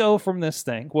let go from this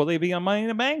thing. Will they be on Money in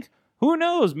the Bank? Who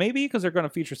knows? Maybe because they're going to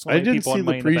feature so many people on Money in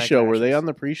the Bank. I didn't see the pre-show. Were they on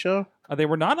the pre-show? They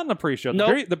were not on the pre-show.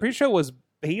 Nope. The pre-show was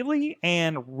Bayley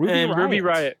and Ruby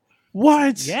Riott.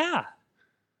 What? Yeah.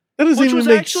 That doesn't Which even was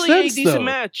make actually sense, a decent though.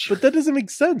 match. But that doesn't make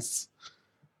sense.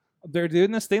 They're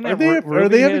doing this thing Are that they, Ruby are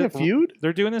they having a has- feud?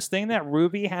 They're doing this thing that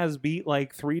Ruby has beat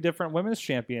like 3 different women's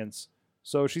champions.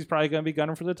 So she's probably going to be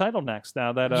gunning for the title next.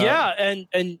 Now that Yeah,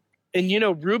 and you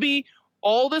know, Ruby,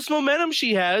 all this momentum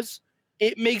she has,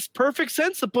 it makes perfect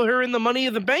sense to put her in the Money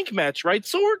in the Bank match, right,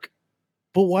 Sorg?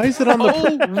 But why is it on the?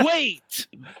 Oh wait!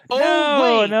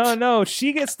 Oh wait! no.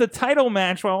 She gets the title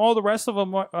match while all the rest of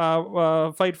them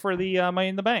fight for the Money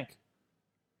in the Bank.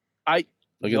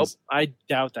 Nope, I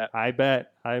doubt that. I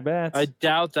bet. I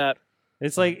doubt that.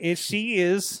 It's like if she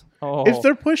is. Oh, If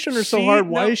they're pushing her so She- hard,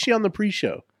 why no. is she on the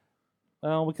pre-show?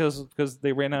 well, because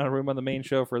they ran out of room on the main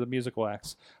show for the musical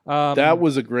acts. That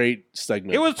was a great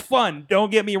segment. It was fun. Don't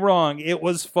get me wrong. It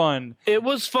was fun. It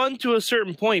was fun to a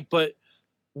certain point, but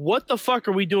what the fuck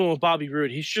are we doing with Bobby Roode?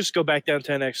 He should just go back down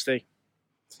to NXT.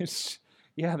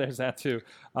 Yeah, there's that too.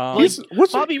 What's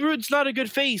Bobby Roode's not a good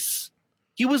face.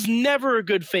 He was never a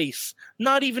good face.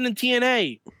 Not even in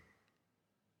TNA.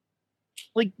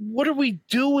 Like, what are we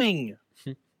doing?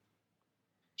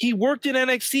 He worked in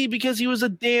NXT because he was a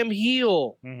damn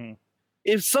heel. Mhm.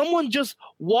 If someone just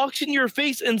walks in your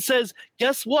face and says,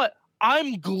 guess what?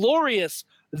 I'm glorious.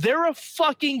 They're a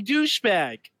fucking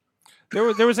douchebag. There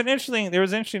was an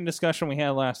interesting discussion we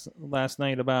had last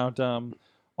night about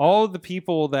all of the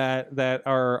people that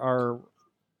are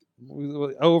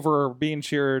over being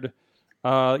cheered,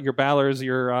 your Balors,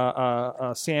 your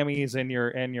Sammys,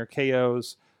 and your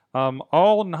KOs,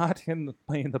 all not in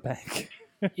the bank.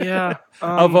 Yeah.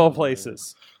 Of all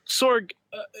places. Sorg,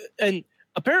 and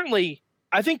apparently,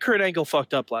 I think Kurt Angle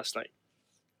fucked up last night.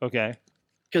 Okay.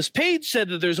 Because Paige said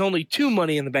that there's only 2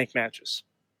 Money in the Bank matches.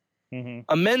 Mm-hmm.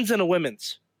 A men's and a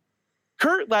women's.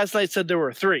 Kurt last night said there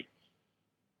were 3.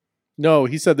 No,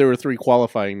 he said there were 3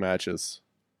 qualifying matches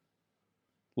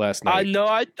last night.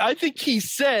 I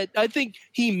think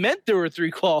he meant there were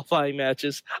 3 qualifying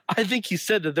matches. I think he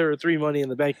said that there were 3 Money in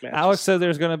the Bank matches. Alex said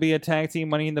there's going to be a tag team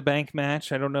Money in the Bank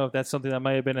match. I don't know if that's something that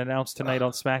might have been announced tonight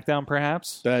on SmackDown,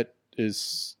 perhaps. That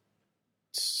is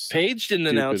Paige didn't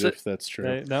announce it. if that's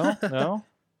true. No.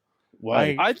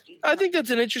 Why? I think that's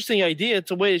an interesting idea.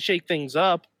 It's a way to shake things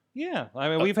up. Yeah, I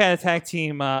mean we've had a tag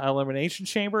team elimination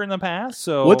chamber in the past.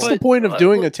 So What's the But- point of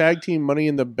doing a tag team Money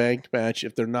in the Bank match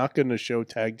if they're not going to show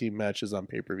tag team matches on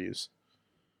pay-per-views?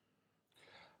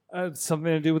 something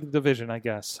to do with the division, I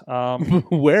guess.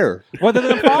 Where? Well,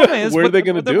 the problem is Where are they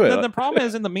gonna do it? The problem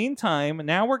is, in the meantime,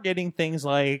 now we're getting things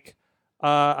like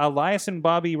Elias and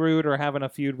Bobby Roode are having a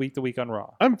feud week to week on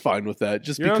Raw. I'm fine with that.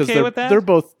 Just You're because okay with that? they're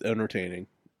both entertaining.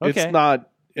 Okay. It's not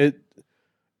it.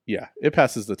 Yeah, it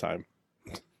passes the time.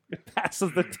 It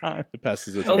passes the time. It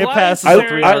passes the time. It passes I- the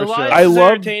 3-hour show. I is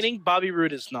loved- entertaining. Bobby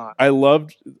Roode is not. I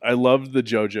loved the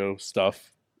JoJo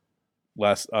stuff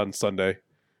on Sunday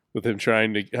with him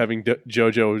trying to having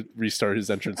JoJo restart his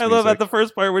entrance. I love that the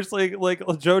first part, which like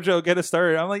JoJo get us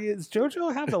started. I'm like, is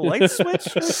JoJo have the light switch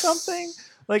or something?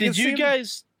 Like, Did you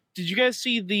guys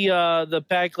see the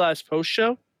Backlash post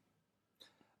show?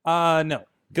 No,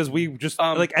 because we just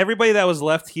Um, everybody that was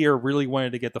left here really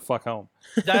wanted to get the fuck home.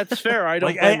 That's fair. I don't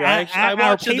Like blame you. I at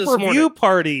our watched it pay this per morning. view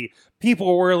party,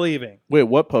 people were leaving. Wait,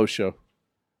 what post show?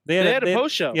 They had a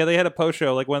post show. Yeah, they had a post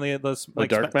show, like when they had those like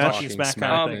dark sma- match? talking Talking smack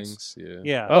kind of Um, things. Yeah.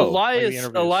 Yeah. Oh. like the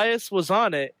interviews. Elias was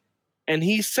on it, and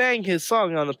he sang his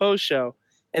song on the post show,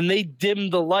 and they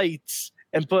dimmed the lights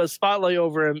and put a spotlight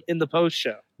over him in the post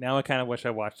show. Now I kind of wish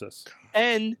I watched this.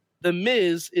 And The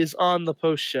Miz is on the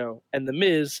post show, and The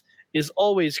Miz is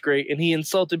always great, and he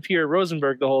insulted Pierre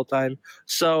Rosenberg the whole time.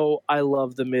 So I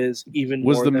love The Miz even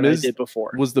Was more The than Miz- I did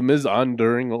before. Was the Miz on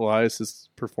during Elias's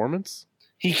performance?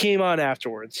 He came on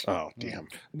afterwards. Oh damn!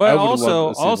 But I would've also,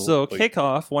 loved to see the- like-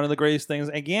 kickoff. One of the greatest things,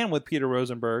 again with Peter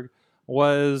Rosenberg,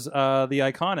 was the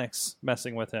Iconics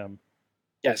messing with him.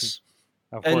 Yes.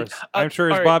 Of And, course, I'm sure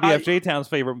it's all right, Bobby I- F. J. Town's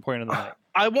favorite point of the night.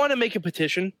 I want to make a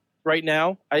petition right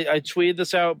now. I tweeted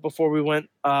this out before we went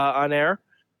on air.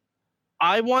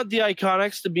 I want the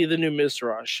Iconics to be the new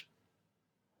Miztourage.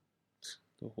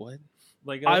 What?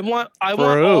 Like, I want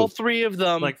For who? all 3 of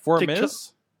them like for to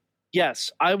Miz.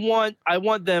 yes, I want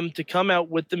them to come out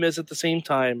with the Miz at the same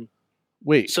time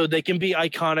Wait, so they can be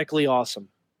iconically awesome.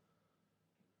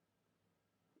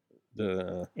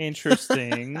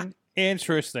 Interesting.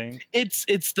 Interesting. It's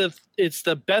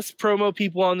the best promo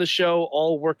people on the show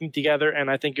all working together, and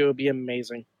I think it would be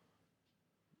amazing.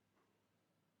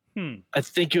 I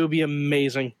think it would be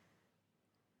amazing.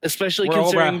 Especially We're all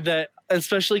considering that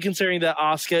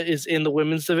Asuka is in the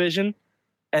women's division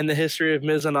and the history of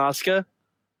Miz and Asuka.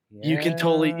 You can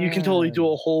totally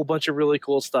do a whole bunch of really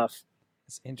cool stuff.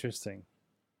 It's interesting.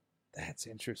 That's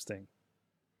interesting.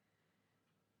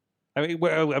 I mean,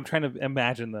 I'm trying to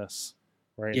imagine this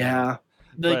right now. Yeah.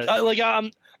 But-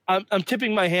 I'm I'm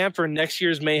tipping my hand for next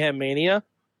year's Mayhem Mania.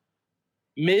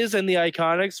 Miz and the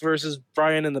Iconics versus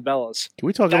Bryan and the Bellas. Can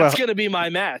we talk That's about? going to be my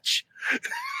match.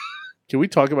 Can we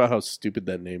talk about how stupid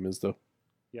that name is, though?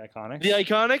 The Iconics. The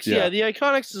Iconics? Yeah. Yeah, the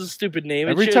Iconics is a stupid name.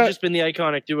 Every It should time- have just been the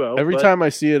Iconic Duo. Every but time I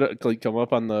see it like come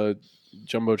up on the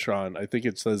Jumbotron, I think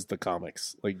it says the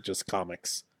comics, like just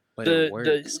comics. But The- it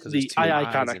works 'cause there's the two eyes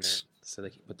in Iconics. it, so they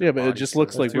can put their Yeah, but it body just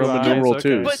looks like Two Roman eyes, numeral okay.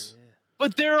 two. But-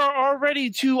 But there are already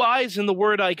 2 eyes in the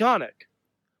word Iconic.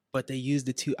 But they use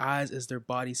the 2 eyes as their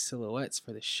body silhouettes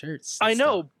for the shirts. I and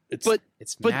know, stuff. It's but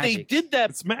It's but magic. they did that.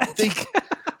 It's magic.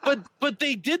 But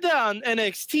they did that on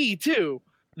NXT too.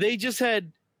 They just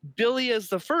had Billy as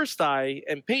the first eye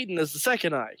and Peyton as the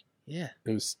second eye. Yeah,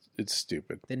 it's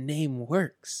stupid. the name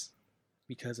works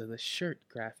because of the shirt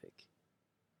graphic.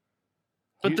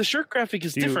 But You- the shirt graphic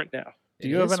is do you- different now. Do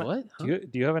you have It is? an- what? Huh? do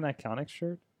you have an Iconics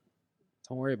shirt?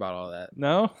 Don't worry about all that.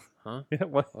 No. Huh? Yeah,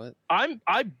 what? What?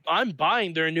 I'm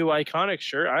buying their new Iconic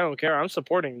shirt. I don't care. I'm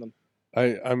supporting them.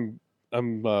 I'm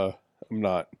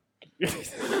not. That's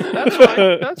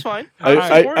fine. That's fine. I'm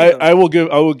supporting them. I will give.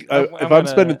 I'm If I'm gonna-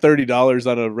 spending $30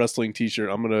 on a wrestling T-shirt,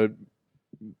 I'm gonna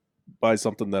buy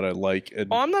something that I like. And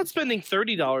Oh, I'm not spending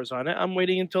 $30 on it. I'm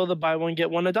waiting until the buy one get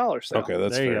one $1 sale. okay,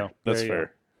 that's There you fair. go. That's There you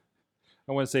fair.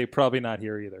 I want to say probably not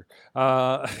here either.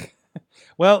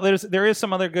 Well, there is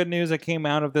some other good news that came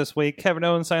out of this week. Kevin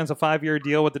Owens signs a 5-year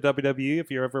deal with the WWE. If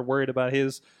you're ever worried about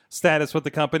his status with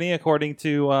the company, according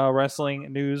to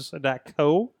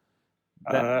WrestlingNews.co.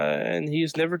 And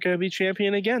he's never going to be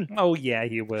champion again. Oh yeah,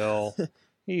 he will.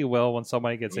 He will when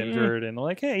somebody gets injured and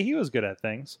like, hey, he was good at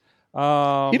things.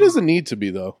 He doesn't need to be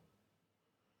though.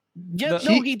 Yeah,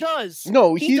 No, he does.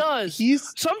 No, he does.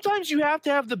 He's Sometimes you have to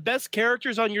have the best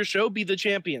characters on your show be the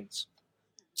champions.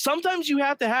 Sometimes you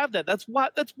have to have that. That's why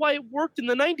it worked in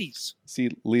the 90s. see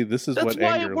Lee. This is That's what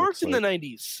why anger it worked looks in like. the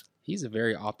 90s. He's a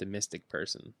very optimistic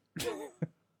person.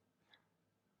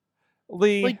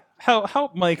 Lee, like-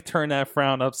 help Mike turn that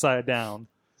frown upside down.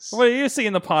 Well, you're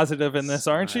seeing the positive in this,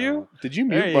 aren't you? Did you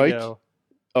There mute you Mike? go.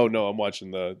 Oh no, I'm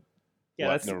watching the Yeah,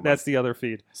 What? Never mind. that's the other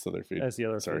feed. other feed. That's the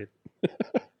other Sorry. feed.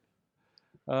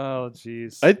 Oh,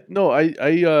 jeez.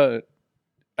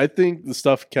 I think the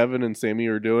stuff Kevin and Sammy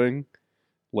are doing,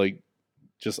 like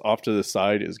just off to the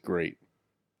side, is great.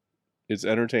 It's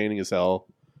entertaining as hell.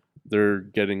 They're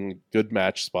getting good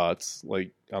match spots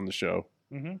like on the show.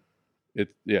 Mm-hmm.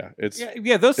 It's Yeah,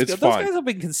 those it's those fine. guys have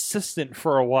been consistent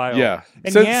for a while. yeah.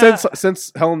 And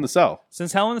Since Hell in the Cell,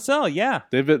 since Hell in a Cell, yeah.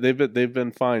 they've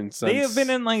been fine. Since They have been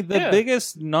in like the Yeah.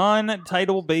 biggest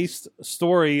non-title based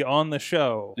story on the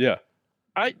show. Yeah,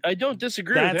 I don't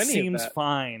disagree That with any seems of that.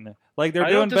 fine. Like they're I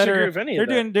doing don't disagree better. with any They're of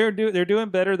that. doing they're doing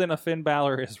better than a Finn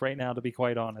Balor is right now. To be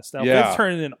quite honest, now Yeah. Finn's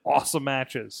turning in awesome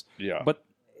matches, yeah. but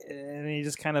and he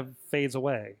just kind of fades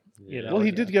away. You know? Well,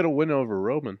 he did get a win over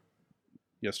Roman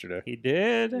yesterday. He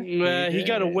did. He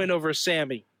got a did. win over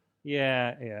Sammy.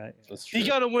 Yeah. That's true. He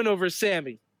got a win over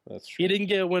Sammy. That's true. He didn't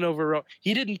get a win over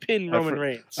he didn't pin Roman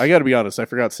Reigns. I got to be honest. I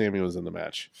forgot Sammy was in the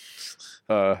match.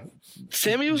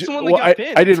 Sammy was the one that Well, got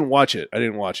pinned. I didn't watch it.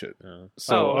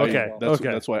 So Oh, okay.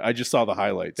 That's why I just saw the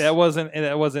highlights. That wasn't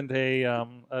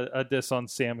a diss on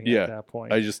Sammy Yeah, at that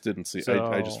point. I just didn't see. I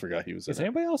So- just forgot he was in Is it.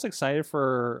 anybody else excited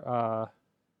for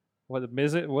what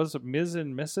Miz and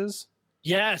Mrs.?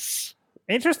 Yes.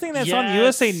 Interesting that's on Yes.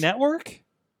 USA Network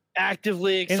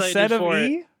Actively excited instead of for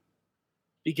E. it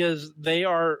because they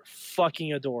are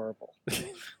fucking adorable.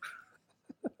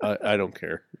 I don't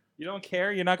care. You don't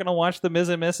care? You're not going to watch the Miz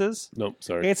and Mrs.? Nope.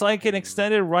 Sorry. It's like an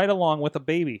extended ride along with a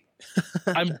baby.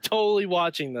 I'm totally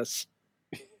watching this.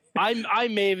 I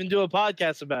may even do a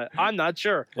podcast about it. I'm not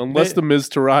sure. Unless the Miz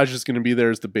Taraj is going to be there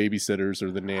as the babysitters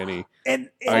or the nanny. And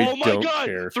I Oh my don't god!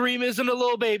 care. 3 Miz and a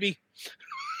little baby.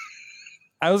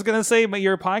 I was going to say, but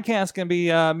your podcast can be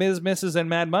Miz, Mrs., and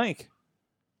Mad Mike.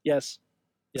 Yes.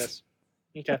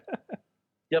 Okay.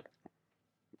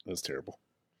 That's terrible.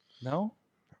 No?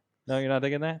 No, you're not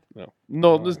digging that?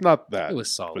 No, it's not that. It was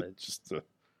But solid. just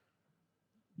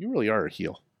you really are a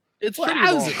heel. It's Well, pretty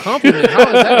that was long. a compliment. How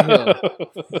is that a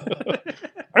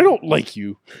hill? I don't like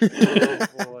you. Oh,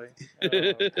 boy.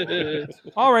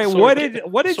 All right, Sorg,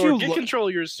 what did Sorg, you get control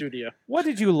of your studio? what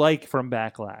did you like from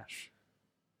Backlash?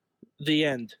 The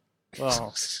end.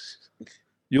 Well,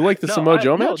 You like the Samoa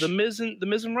Joe match? No, the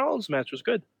Miz and Rollins match was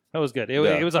good. that was good. Yeah,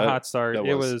 It was a that- hot start. that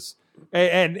It was. was,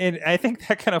 and I think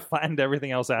that kind of flattened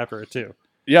everything else after it too.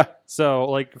 Yeah. So,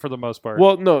 like for the most part,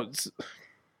 Well, no.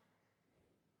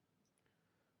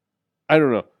 I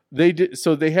don't know. They did.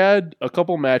 So they had a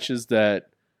couple matches that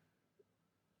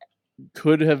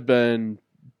could have been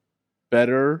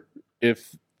better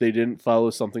if they didn't follow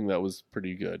something that was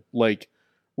pretty good. Like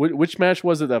Which match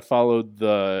was it that followed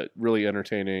the really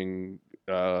entertaining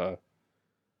No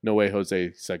Way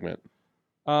Jose segment?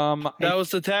 That was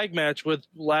the tag match with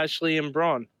Lashley and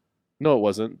Braun. No, it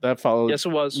wasn't. That followed. Yes, it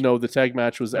was. No, the tag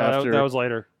match was after. That was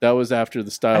later. That was after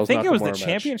the Styles. I think it was the Nakamura match.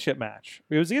 championship match.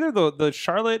 It was either the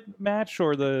Charlotte match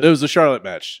or the. It was the Charlotte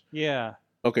match. Yeah.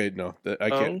 Okay, no, I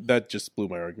can't. That just blew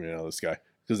my argument out of the sky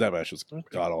because that match was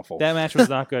god awful. That match was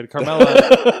not good.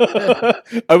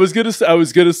 Carmella. I was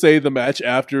gonna say the match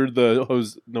after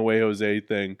the No Way Jose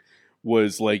thing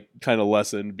was like kind of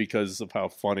lessened because of how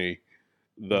funny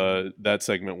that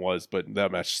segment was, but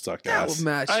that match sucked ass.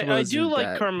 I do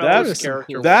like Carmella's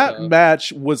character. That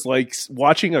match was like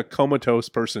watching a comatose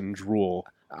person drool.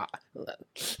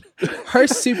 Her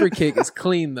super kick is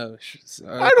clean though.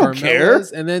 I don't care.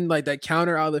 And then like that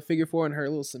counter out of the figure four and her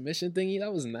little submission thingy,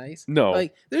 that was nice. No,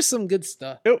 like there's some good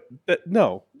stuff.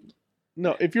 No.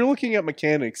 If you're looking at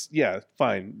mechanics, yeah,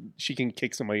 fine. She can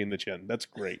kick somebody in the chin. That's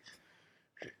great.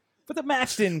 But the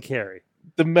match didn't carry.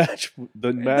 The match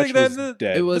was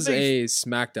dead. It was a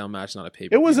SmackDown match, not a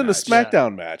pay-per-view. It wasn't a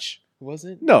SmackDown match. Was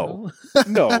it? No.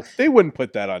 No. They wouldn't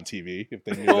put that on TV if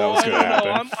they knew that was going to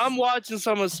happen. I'm watching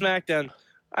some of SmackDown.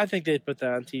 I think they'd put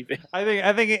that on TV.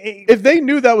 I think if they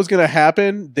knew that was going to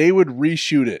happen, they would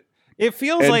reshoot it. It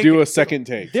feels and like do a second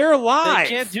take. They're live.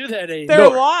 They can't do that anymore. They're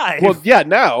live. Well, yeah,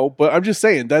 now, but I'm just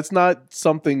saying that's not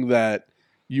something that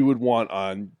you would want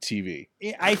on TV.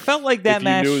 I felt like that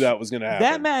match. You knew that was going to happen.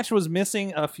 That match was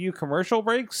missing a few commercial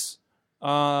breaks.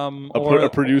 A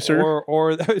producer,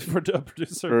 or a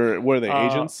producer, or what are they,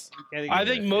 agents? I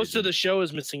think most of the show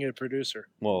is missing a producer.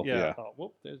 Well, yeah. Oh,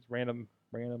 whoop, there's random.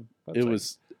 It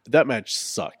was that match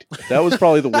sucked. That was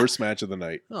probably the worst match of the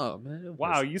night. Oh man!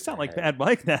 Wow, you sound like Bad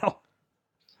Mike now.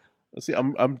 Let's see,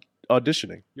 I'm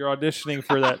auditioning. You're auditioning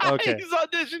for that. Okay, he's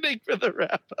auditioning for the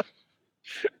wrap up.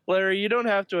 Larry, you don't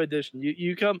have to audition.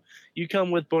 You come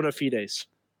with bona fides.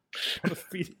 I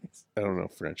don't know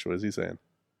French. What is he saying?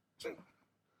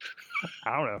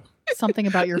 I don't know. Something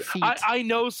about your feet. I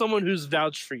know someone who's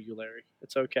vouched for you, Larry.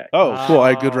 It's okay. Oh, cool.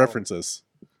 I had good references.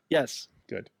 Yes.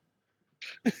 Good.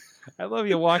 I love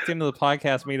you walked into the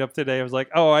podcast meetup today. I was like,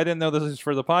 oh, I didn't know this was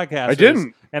for the podcast. I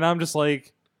didn't. And I'm just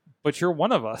like, but you're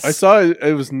one of us. I saw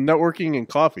it was networking and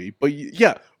coffee. But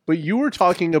yeah, but you were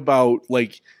talking about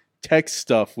like tech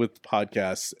stuff with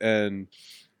podcasts and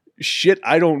shit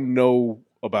I don't know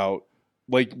about.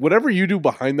 Like whatever you do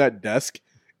behind that desk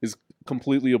is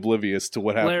completely oblivious to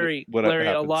what happened. Larry,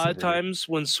 a lot of times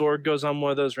when Sorg goes on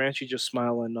one of those rants, you just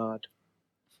smile and nod.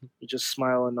 You just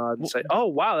smile and nod and say, "Oh,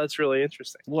 wow, that's really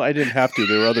interesting." Well, I didn't have to.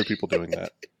 There were other people doing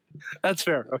that. That's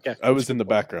fair. Okay. I was in the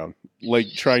background, like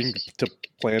trying to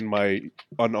plan my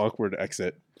unawkward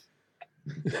exit.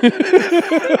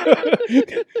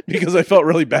 Because I felt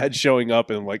really bad showing up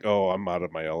and like, oh, I'm out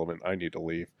of my element. I need to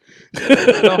leave.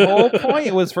 The whole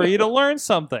point was for you to learn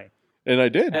something. And I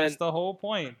did. That's the whole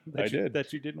point. That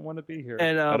you didn't want to be here.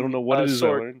 And I don't know what it is Sorg,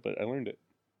 I learned, but I learned it.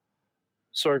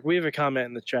 Sorg, we have a comment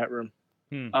in the chat room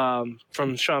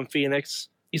from Sean Phoenix.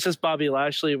 He says Bobby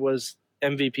Lashley was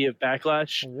MVP of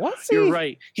Backlash. What's he? You're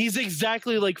right. He's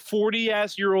exactly like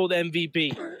 40-ass-year-old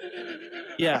MVP.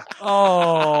 Yeah.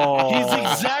 Oh. He's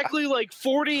exactly like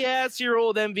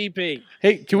 40-ass-year-old MVP.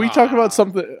 Hey, can we talk about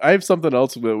something? I have something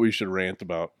else that we should rant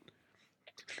about.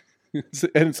 And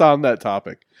it's on that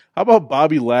topic. How about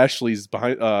Bobby Lashley's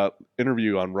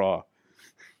interview on Raw?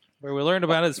 Where we learned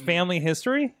about his family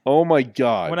history? Oh my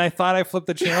God. When I thought I flipped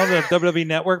the channel to WWE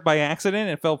Network by accident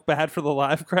and felt bad for the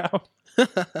live crowd.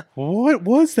 What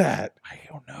was that? I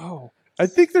don't know. I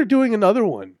think they're doing another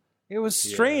one. It was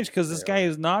strange because this guy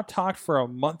has not talked for a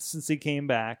month since he came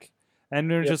back. And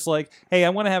they're just like, hey, I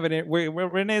want to have it.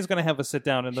 Renee's going to have a sit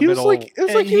down in the middle. It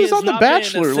was like he was on The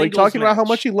Bachelor, like talking about how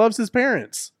much he loves his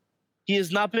parents. He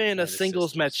has not been in a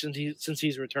singles match since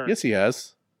he's returned. Yes, he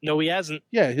has. No, he hasn't.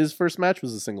 Yeah, his first match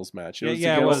was a singles match. It was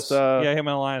against, him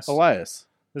and Elias.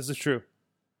 This is true.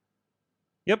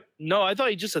 Yep. No, I thought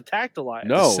he just attacked Elias.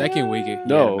 No. The second week, he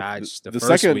had a match. The first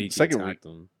second week,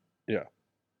 him. Yeah.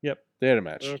 Yep. They had a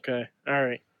match. Okay. All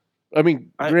right. I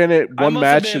mean, granted, one match.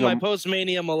 I must have been in my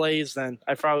post-Mania malaise then.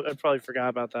 I probably forgot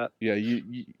about that. Yeah,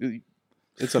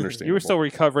 it's understandable. You were still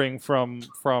recovering from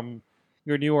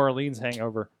your New Orleans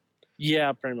hangover.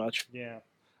 Yeah, pretty much. Yeah.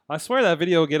 I swear that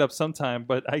video will get up sometime,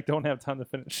 but I don't have time to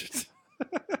finish it.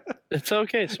 It's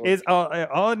okay. It's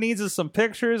all it needs is some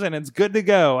pictures, and it's good to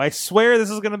go. I swear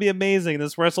this is going to be amazing,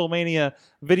 this WrestleMania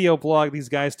video blog these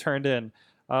guys turned in.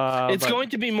 It's going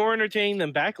to be more entertaining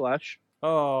than Backlash.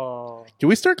 Oh. Can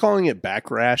we start calling it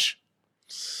Backrash?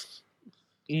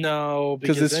 No,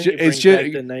 because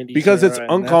it's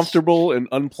uncomfortable and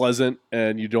unpleasant,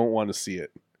 and you don't want to see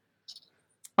it.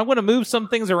 I'm going to move some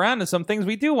things around to some things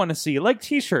we do want to see, like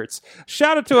T-shirts.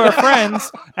 Shout out to our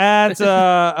friends at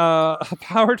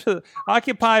Power to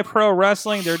Occupy Pro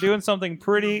Wrestling. They're doing something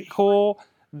pretty cool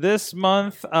this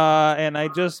month, and I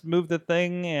just moved the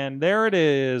thing, and there it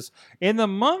is. In the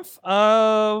month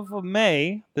of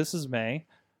May, this is May.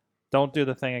 Don't do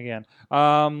the thing again.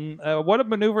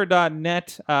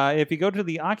 Whatamaneuver.net. If you go to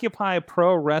the Occupy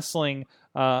Pro Wrestling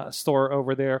store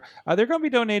over there, they're going to be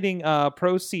donating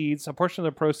proceeds, a portion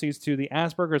of the proceeds, to the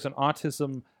Asperger's and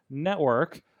Autism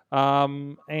Network,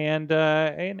 and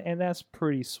that's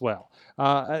pretty swell.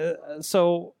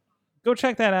 So go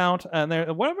check that out.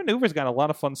 And What Maneuver's got a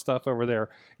lot of fun stuff over there.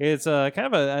 It's kind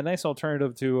of a nice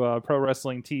alternative to Pro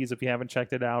Wrestling Tees if you haven't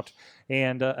checked it out.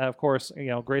 And of course,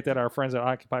 great that our friends at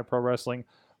Occupy Pro Wrestling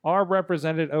are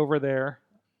represented over there.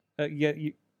 Are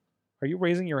you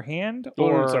raising your hand?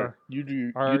 Or sorry. You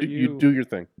do your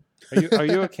thing. Are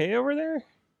you okay over there?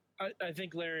 I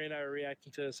think Larry and I are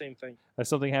reacting to the same thing. Has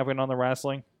something happened on the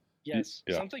wrestling? Yes,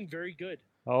 Yeah. something very good.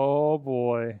 Oh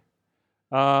boy.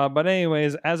 But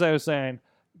anyways, as I was saying,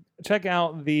 check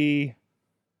out the.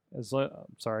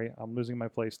 Sorry, I'm losing my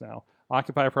place now.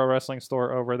 Occupy Pro Wrestling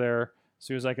store over there as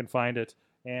soon as I can find it,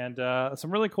 and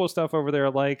some really cool stuff over there,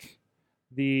 like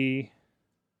the.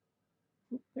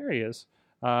 There he is.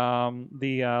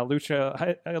 The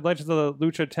Lucha Legends of the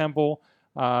Lucha Temple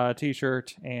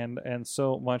T-shirt and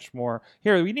so much more.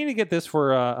 Here, we need to get this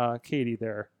for Katie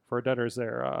there, for Dutters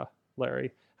there,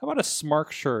 Larry. How about a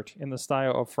Smark shirt in the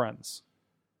style of Friends?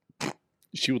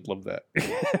 She would love that.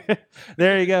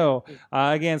 There you go.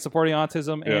 Again, supporting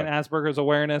autism and Asperger's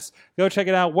awareness. Go check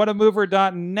it out,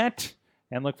 whatamover.net,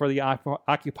 and look for the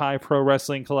Occupy Pro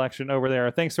Wrestling collection over there.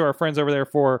 Thanks to our friends over there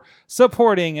for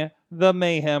supporting the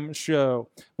Mayhem show.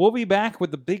 We'll be back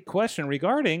with the big question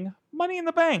regarding Money in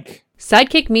the Bank.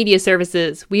 Sidekick Media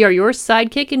Services. We are your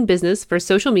sidekick in business for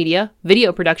social media,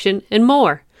 video production, and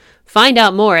more. Find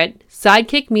out more at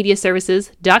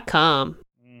sidekickmediaservices.com.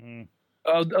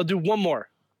 I'll do one more.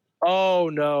 Oh,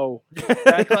 no.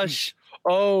 Backlash.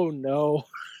 Oh, no.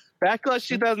 Backlash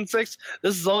 2006.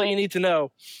 This is all you need to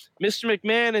know. Mr.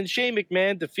 McMahon and Shane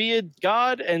McMahon defeated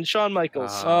God and Shawn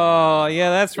Michaels. Oh,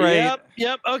 yeah, that's right.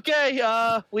 Yep.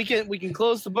 Okay. We can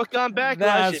close the book on Backlash.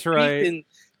 That's right.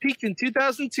 Peaked in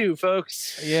 2002,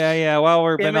 folks. Yeah. While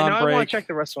we've been on break, I want to check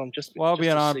the rest of them. While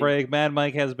being on break, Mad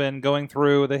Mike has been going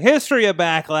through the history of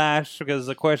Backlash because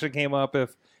the question came up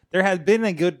if there has been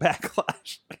a good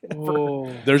Backlash.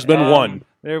 There's been one.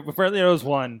 There was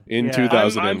one in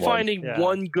 2001. I'm finding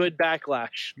one good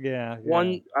Backlash. Yeah.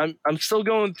 One. I'm still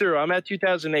going through. I'm at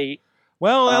 2008.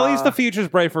 Well, at least the future's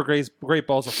bright for Great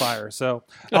Balls of Fire. So,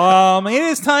 it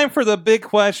is time for the big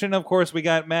question. Of course, we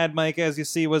got Mad Mike, as you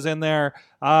see, was in there,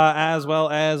 as well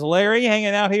as Larry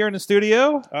hanging out here in the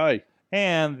studio. Hi.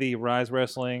 And the Rise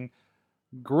Wrestling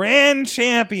Grand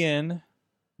Champion,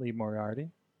 Lee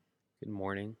Moriarty. Good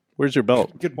morning. Where's your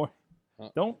belt? Good morning.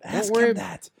 Don't ask him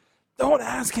that. Don't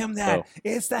ask him that. Oh.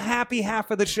 It's the happy half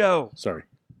of the show. Sorry.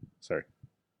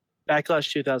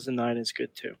 Backlash 2009 is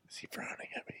good too. Is he frowning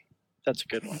at me? That's a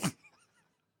good one.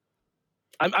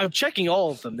 I'm checking all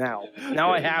of them now.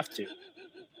 Now I have to.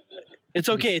 It's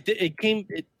okay. It came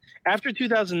after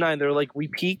 2009. They're like, we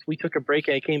peaked. We took a break.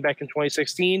 And it came back in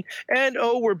 2016. And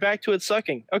we're back to it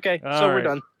sucking. Okay, we're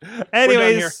done.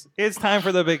 Anyways, it's time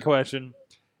for the big question.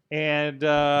 And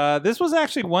this was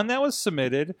actually one that was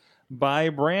submitted by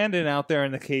Brandon out there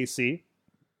in the KC.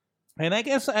 And I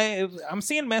guess I'm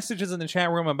seeing messages in the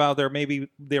chat room about there may be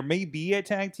a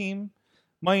tag team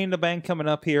Money in the Bank coming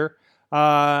up here.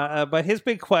 But his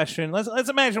big question, let's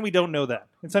imagine we don't know that.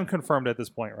 It's unconfirmed at this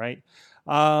point, right?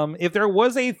 If there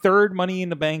was a third Money in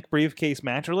the Bank briefcase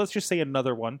match, or let's just say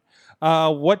another one,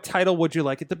 what title would you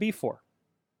like it to be for?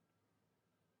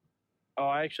 Oh,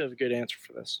 I actually have a good answer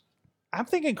for this. I'm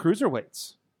thinking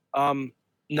cruiserweights.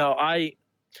 No, I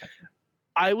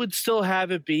would still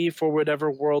have it be for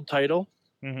whatever world title.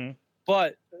 Mm-hmm.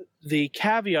 But the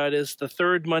caveat is the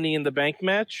third Money in the Bank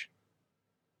match.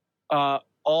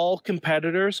 All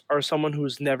competitors are someone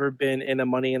who's never been in a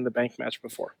Money in the Bank match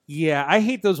before. Yeah, I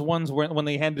hate those ones when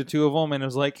they had the two of them and it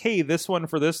was like, hey, this one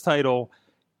for this title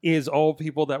is all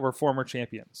people that were former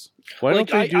champions. Why don't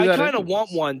they do that? I kind of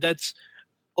want one that's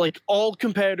like all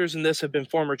competitors in this have been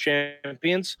former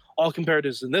champions. All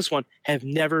competitors in this one have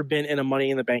never been in a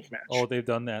Money in the Bank match. Oh, they've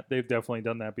done that. They've definitely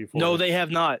done that before. No, they have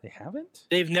not. They haven't?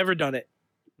 They've never done it.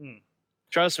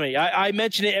 Trust me. I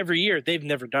mention it every year. They've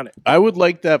never done it. I would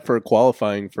like that for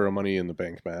qualifying for a Money in the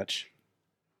Bank match.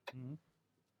 Mm-hmm.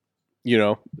 You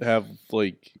know, have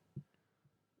like,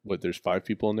 there's 5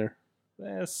 people in there?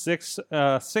 6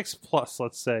 plus,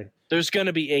 let's say. There's going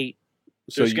to be 8.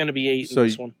 There's going to be 8 in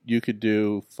this one. You could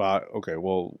do 5. Okay,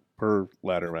 well, per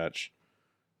ladder match,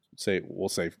 we'll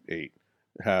say 8.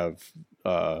 Have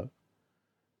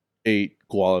 8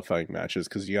 qualifying matches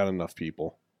because you got enough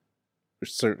people.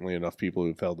 There's certainly enough people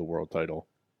who've held the world title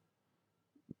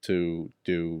to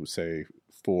do, say,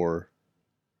 4,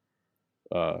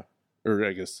 or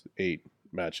I guess 8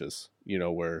 matches.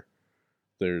 Where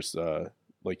there's,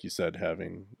 like you said,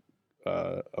 having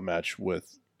a match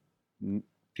with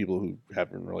people who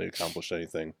haven't really accomplished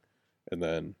anything, and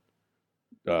then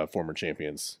former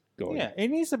champions going. Yeah, it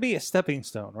needs to be a stepping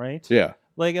stone, right? Yeah.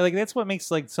 Like that's what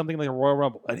makes something like a Royal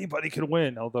Rumble. Anybody can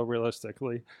win, although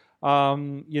realistically,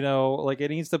 it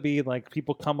needs to be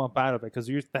people come up out of it because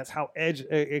that's how Edge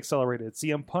accelerated,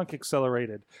 CM Punk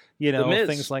accelerated,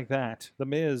 things like that. The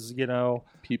Miz,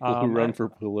 people who run for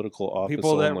political office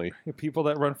people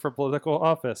that run for political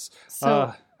office.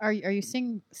 So are you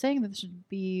saying that this should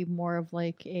be more of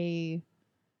a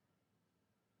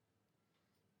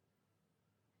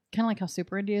kind of like how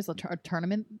Super Indy is a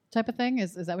tournament type of thing?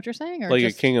 Is that what you're saying? Or like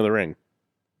a King of the Ring?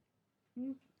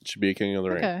 It should be a King of the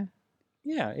Ring.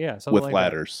 Yeah. With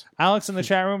ladders. That. Alex in the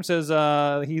chat room says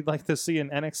he'd like to see an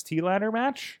NXT ladder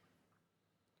match.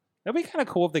 That'd be kind of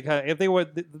cool if they were.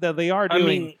 They are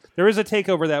doing. There is a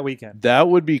takeover that weekend. That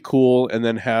would be cool, and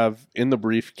then have in the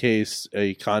briefcase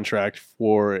a contract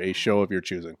for a show of your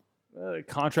choosing.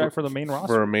 Contract for the main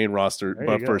roster. For a main roster,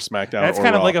 but for SmackDown. That's or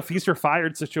kind Raw. of like a feast or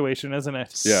fired situation, isn't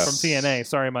it? Yeah. From TNA.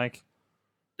 Sorry, Mike.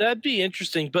 That'd be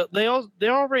interesting, but they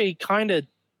already kind of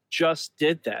just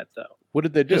did that though. What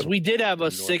did they do? Because we did have a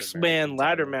 6-man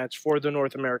ladder match for the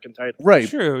North American title. Right.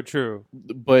 True.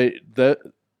 But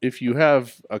if you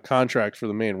have a contract for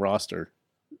the main roster,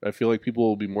 I feel like people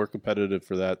will be more competitive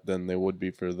for that than they would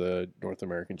be for the North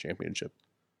American Championship.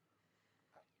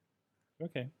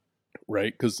 Okay.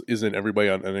 Right? Because isn't everybody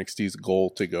on NXT's goal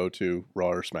to go to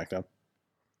Raw or SmackDown?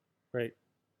 Right.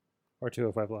 Or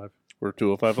 205 Live. Or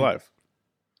 205 Live.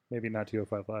 Maybe not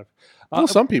 205 Live. Well,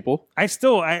 some people. I'm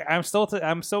still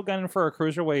gunning for a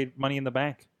cruiserweight Money in the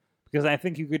Bank because I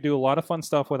think you could do a lot of fun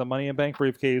stuff with a Money in the Bank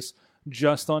briefcase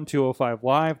just on 205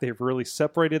 Live. They've really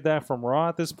separated that from Raw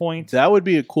at this point. That would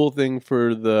be a cool thing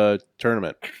for the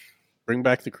tournament. Bring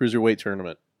back the cruiserweight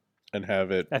tournament and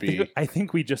have it I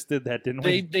think we just did that, didn't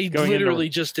we? They literally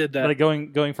just did that. Like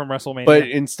going from WrestleMania. But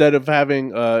instead of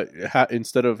having a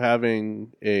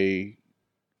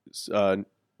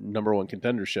number one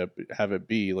contendership, have it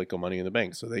be like a Money in the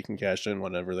Bank so they can cash in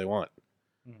whenever they want.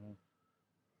 Mm-hmm.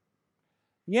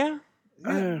 Yeah.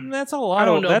 That's a lot. I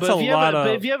don't know. That's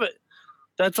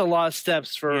that's a lot of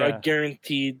steps for a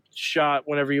guaranteed shot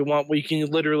whenever you want. Where you can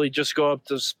literally just go up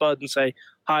to Spud and say,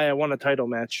 "Hi, I want a title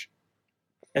match,"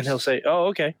 and he'll say, "Oh,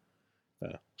 okay."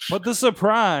 But the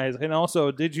surprise, and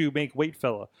also, did you make weight,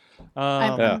 fella?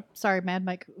 I'm sorry, Mad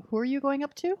Mike. Who are you going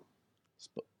up to?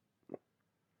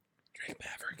 Jake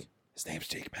Maverick. His name's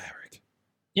Jake Maverick.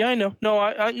 Yeah, I know. No,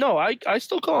 I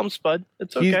still call him Spud.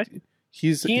 It's okay.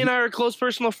 He and I are close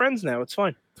personal friends now. It's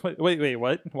fine. Wait,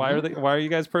 what? Why are you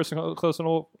guys close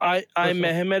and I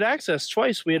met him at Access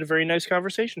twice. We had a very nice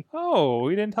conversation. Oh,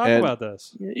 we didn't talk about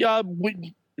this. Yeah,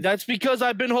 that's because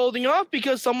I've been holding off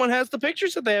because someone has the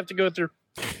pictures that they have to go through.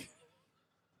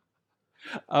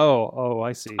 Oh,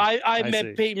 I see. I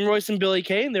met Peyton Royce and Billy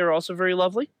Kay, and they were also very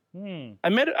lovely. I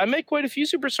met quite a few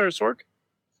superstars, Sorg.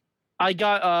 I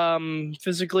got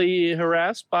physically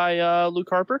harassed by Luke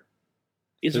Harper.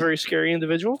 He's a very scary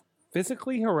individual.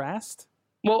 Physically harassed?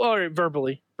 Well, or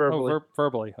verbally. Oh,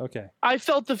 verbally. Okay. I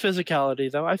felt the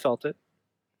physicality, though. I felt it.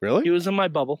 Really? He was in my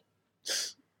bubble.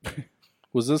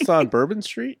 Was this on Bourbon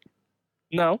Street?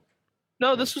 No,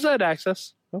 this was at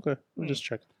Access. Okay, I'm just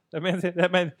checking.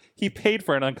 That meant he paid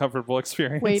for an uncomfortable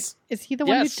experience. Wait, is he the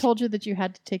one who told you that you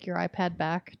had to take your iPad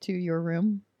back to your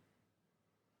room?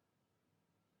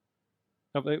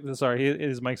 Oh, sorry,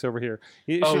 his mic's over here.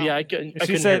 I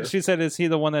she said, "Is he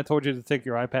the one that told you to take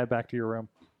your iPad back to your room?"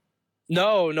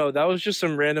 No, that was just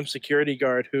some random security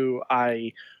guard who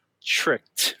I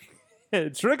tricked.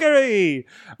 Trickery.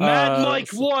 Mad Mike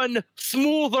 1,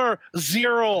 Smoother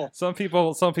 0. Some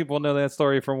people know that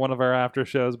story from one of our after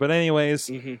shows. But anyways,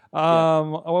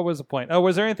 what was the point? Oh,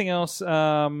 was there anything else?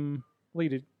 Lee,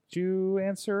 did you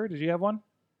answer? Did you have one?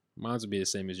 Mine would be the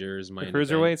same as yours. The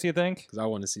cruiserweights, you think? Because I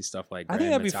want to see stuff like I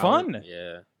think that'd be fun.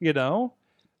 Yeah.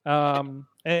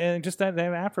 And just that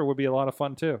after would be a lot of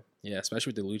fun too. Yeah,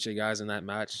 especially with the Lucha guys in that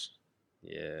match.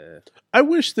 Yeah. I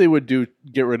wish they would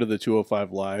get rid of the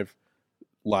 205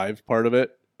 live part of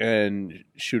it and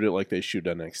shoot it like they shoot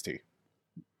NXT.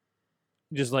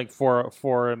 Just like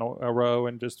four in a row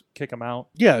and just kick them out.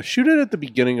 Yeah, shoot it at the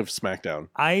beginning of SmackDown.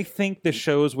 I think the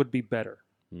shows would be better.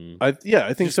 I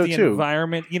think Just so the too.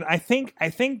 Environment, I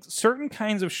think certain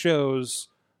kinds of shows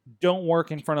don't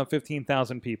work in front of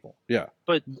 15,000 people. Yeah,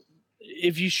 But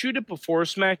if you shoot it before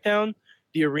SmackDown,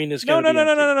 the arena's No. going to be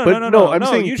empty. but no, I'm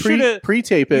saying You shoot it.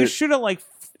 pre-tape You it. shoot it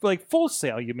like Full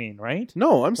Sail. You mean right?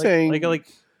 No, I'm saying like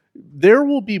there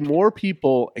will be more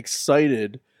people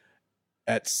excited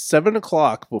at 7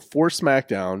 o'clock before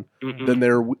SmackDown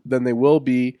than they will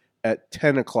be at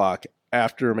 10 o'clock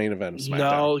after a main event of SmackDown.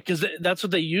 No, because that's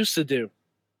what they used to do.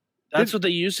 That's what they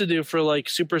used to do for like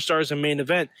superstars and main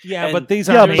event. Yeah, And but these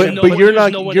Yeah, are but you're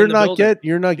not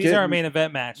getting. these are main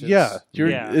event matches. Yeah,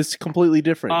 it's completely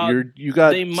different. You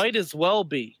got. They might as well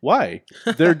be. Why?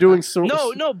 They're doing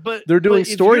but they're doing but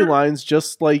if you're- storylines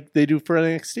just like they do for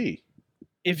NXT.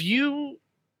 If you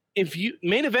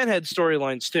main event had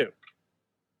storylines too.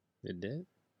 It did.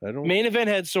 I don't. Main event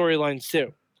had storylines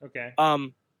too. Okay.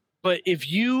 But if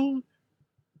you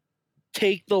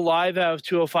take the live out of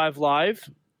 205 Live,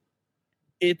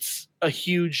 it's a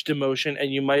huge demotion,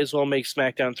 and you might as well make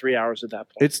SmackDown 3 hours at that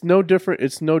point. It's no different.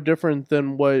 It's no different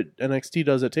than what NXT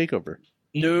does at Takeover.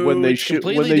 No, when they it's shoot,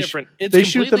 completely when different. It's they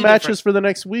shoot the completely matches different. for the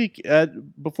next week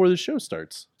before the show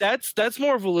starts. That's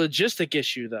more of a logistic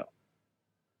issue, though.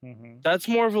 Mm-hmm. That's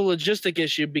more of a logistic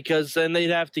issue because then they'd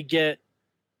have to get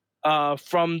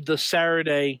from the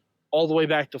Saturday all the way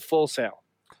back to Full Sail.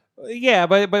 Yeah,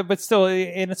 but still,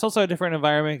 and it's also a different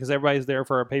environment because everybody's there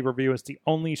for a pay-per-view. It's the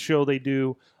only show they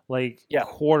do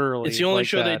quarterly. It's the only like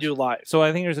show that. they do live. So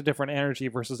I think there's a different energy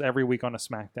versus every week on a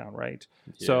SmackDown, right?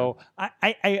 Yeah. So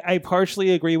I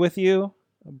partially agree with you,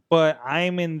 but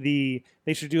I'm in the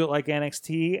they should do it like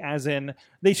NXT, as in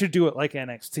they should do it like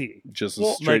NXT. Just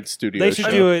a straight studio. They should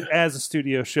show. do it as a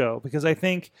studio show because I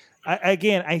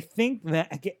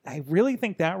really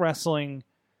think that wrestling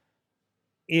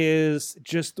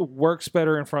just works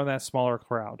better in front of that smaller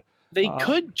crowd. They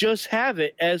could just have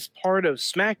it as part of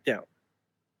SmackDown.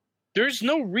 There's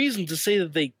no reason to say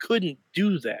that they couldn't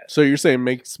do that. So you're saying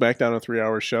make SmackDown a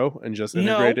 3-hour show and just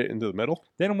integrate it into the middle?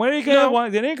 Then when are you gonna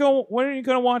watch? When are you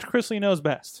gonna watch Chris Lee Knows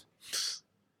Best?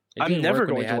 I'm never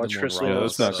going to watch Chris Lee. Yeah,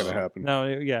 that's not going to happen. No,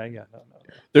 yeah, no.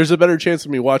 There's a better chance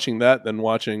of me watching that than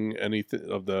watching anything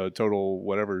of the total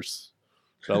whatever's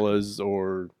Bellas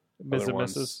or Ms. other and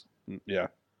ones. Mrs. Yeah.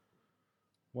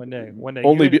 One day.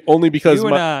 Only because you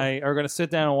and I are going to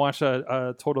sit down and watch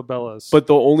a Total Bellas. But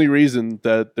the only reason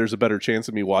that there's a better chance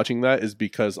of me watching that is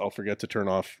because I'll forget to turn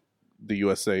off the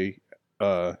USA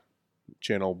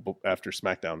channel after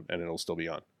SmackDown, and it'll still be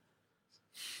on.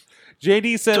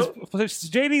 JD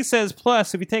says,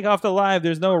 plus, if you take off the live,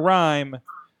 there's no rhyme.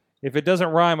 If it doesn't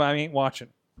rhyme, I ain't watching.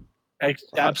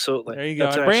 Absolutely. There you go.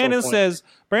 And Brandon says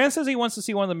he wants to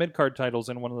see one of the mid-card titles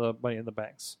in one of the Money in the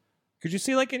Banks. Could you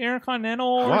see like an Intercontinental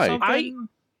or something?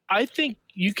 I think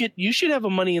you should have a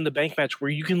Money in the Bank match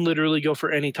where you can literally go for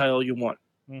any title you want.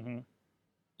 Mm-hmm.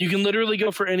 You can literally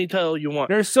go for any title you want.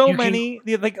 There's so many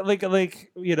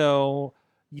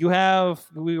you have.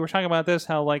 We were talking about this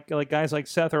how like guys like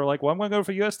Seth are like, well, I'm going to go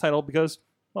for US title because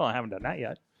I haven't done that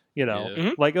yet.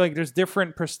 Like there's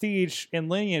different prestige and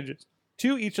lineage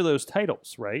to each of those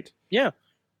titles, right? Yeah.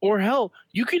 Or hell,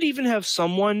 you could even have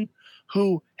someone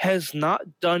who has not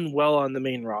done well on the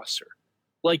main roster.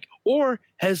 Or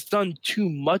has done too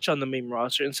much on the main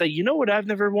roster and say, you know what I've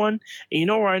never won? And you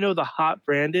know where I know the hot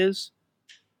brand is?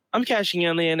 I'm cashing in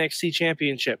on the NXT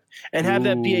Championship and have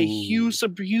that be a huge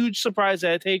surprise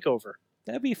at a TakeOver.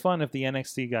 That'd be fun if the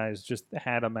NXT guys just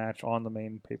had a match on the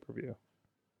main pay-per-view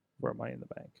for Money in the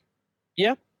Bank.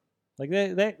 Yeah. Like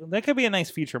that could be a nice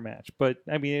feature match, but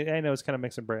I mean, I know it's kind of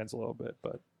mixing brands a little bit,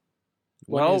 but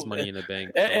When is Money in the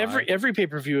Bank? Every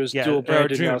pay-per-view is dual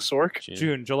branded now, Sork.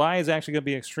 June. July is actually going to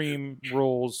be Extreme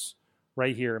Rules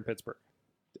right here in Pittsburgh.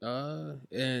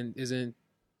 And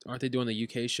aren't they doing the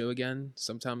UK show again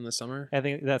sometime in the summer? I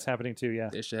think that's happening too, yeah.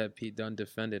 They should have Pete Dunne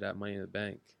defend it at Money in the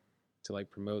Bank to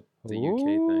promote the UK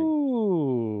thing.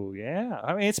 Ooh, yeah.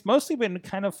 I mean, it's mostly been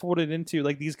kind of folded into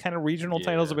these kind of regional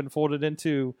titles have been folded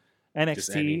into NXT.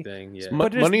 Just anything, yeah.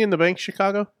 Money in the Bank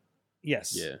Chicago?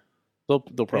 Yes. Yeah. They'll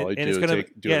probably defend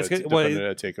it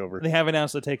at TakeOver. They have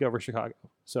announced the TakeOver Chicago,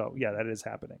 so yeah, that is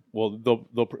happening. Well,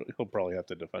 he'll probably have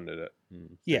to defend it at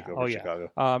TakeOver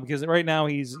Chicago. Because right now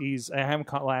he's I haven't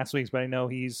caught last week's, but I know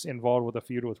he's involved with a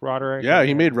feud with Roderick. Yeah,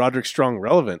 he made Roderick Strong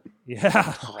relevant. Yeah,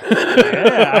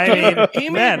 yeah. I mean, he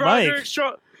made Roderick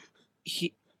Strong.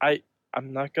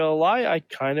 I'm not gonna lie, I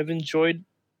kind of enjoyed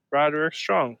Roderick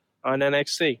Strong on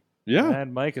NXT. Yeah,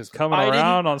 and Mike is coming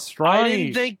around on Strong.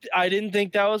 I didn't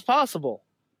think that was possible,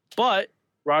 but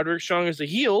Roderick Strong is a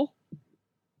heel.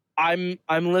 I'm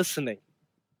listening.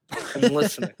 I'm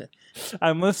listening.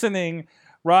 I'm listening.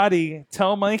 Roddy,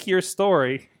 tell Mike your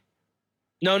story.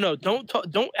 No, don't talk.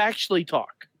 Don't actually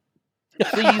talk.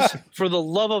 Please, for the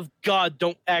love of God,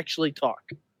 don't actually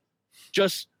talk.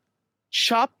 Just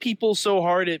chop people so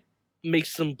hard it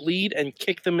makes them bleed and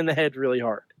kick them in the head really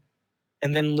hard.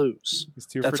 And then lose.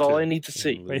 That's all I need to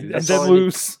see. And then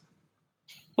lose.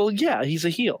 Well, yeah, he's a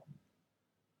heel.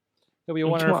 It'll be a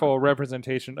wonderful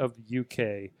representation of the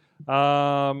UK.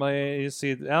 I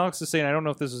see. Alex is saying, I don't know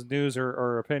if this is news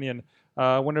or opinion.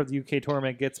 Winner of the UK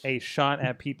tournament gets a shot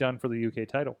at Pete Dunne for the UK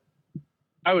title.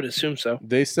 I would assume so.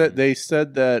 They said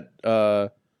that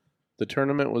the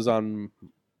tournament was on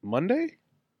Monday.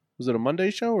 Was it a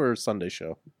Monday show or a Sunday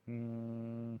show?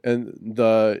 And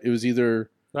it was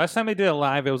either last time they did it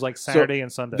live. It was like Saturday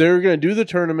and Sunday. They were going to do the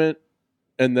tournament,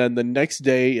 and then the next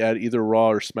day at either Raw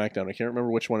or SmackDown. I can't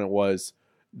remember which one it was.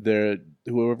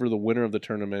 Whoever the winner of the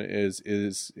tournament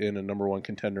is in a number one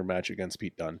contender match against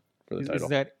Pete Dunne for the title. Is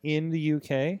that in the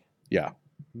UK? Yeah.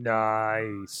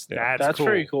 Nice. Yeah. That's cool.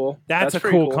 Pretty cool. That's a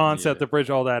cool concept to bridge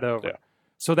all that over. Yeah.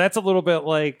 So that's a little bit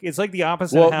like it's like the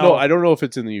opposite. Well, of how, no, I don't know if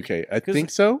it's in the UK. I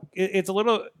think so. It's a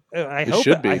little. I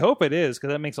hope it is because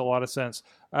that makes a lot of sense.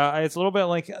 It's a little bit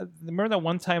like remember that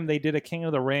one time they did a King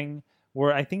of the Ring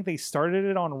where I think they started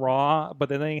it on Raw, but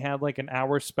then they had like an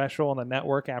hour special on the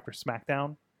network after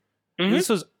SmackDown. Mm-hmm. This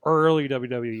was early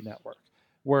WWE Network.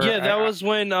 Where that was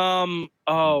when who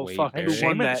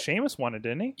won that? Sheamus won it,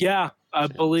 didn't he? Yeah, I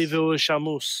believe it was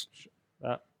Shamus.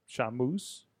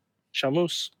 Shamus.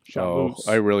 Oh,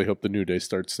 I really hope the New Day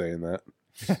starts saying that.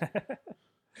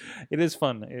 It is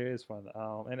fun.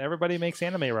 And everybody makes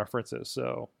anime references.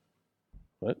 So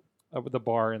what? With the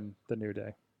bar and the New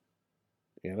Day.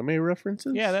 Anime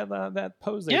references? Yeah, that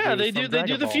pose. They do. They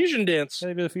do the fusion dance. Yeah,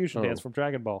 they do the fusion dance from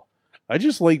Dragon Ball. I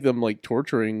just like them like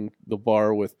torturing the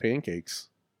bar with pancakes.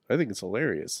 I think it's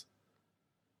hilarious.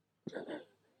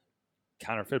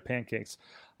 Counterfeit pancakes.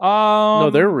 No,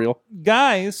 they're real.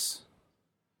 Guys,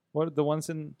 what are the ones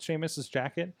in Sheamus's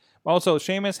jacket? Also,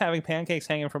 Sheamus having pancakes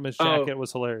hanging from his jacket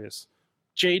was hilarious.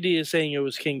 JD is saying it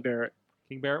was King Barrett.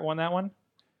 King Barrett won that one?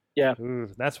 Yeah. Ooh,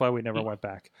 that's why we never went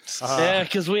back. Yeah,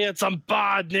 because we had some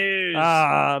bad news.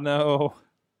 No.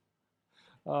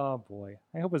 Oh, boy.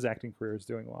 I hope his acting career is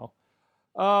doing well.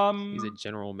 He's a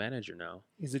general manager now.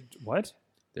 Is it what?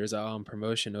 There's a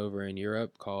promotion over in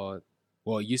Europe called,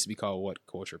 well, it used to be called What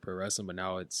Culture Pro Wrestling, but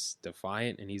now it's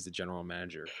Defiant, and he's the general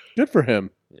manager. Good for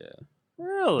him. Yeah.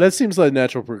 Really? That seems like a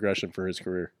natural progression for his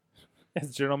career.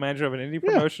 As general manager of an indie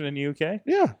promotion in the UK?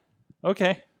 Yeah.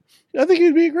 Okay. I think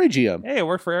he'd be a great GM. Hey, it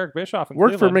worked for Eric Bischoff.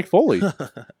 Worked for Mick Foley.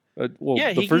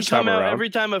 He can come out every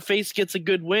time a face gets a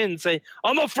good win and say,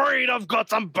 I'm afraid I've got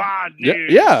some bad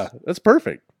news. Yeah, that's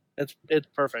perfect. It's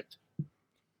perfect.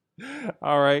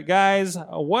 All right, guys,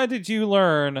 what did you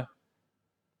learn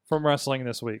from wrestling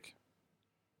this week?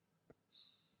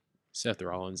 Seth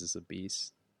Rollins is a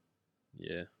beast.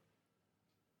 Yeah.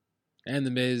 And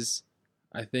The Miz,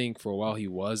 I think for a while he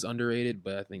was underrated,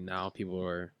 but I think now people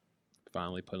are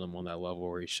finally putting him on that level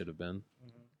where he should have been.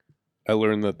 I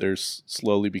learned that there's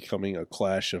slowly becoming a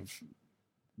clash of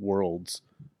worlds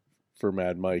for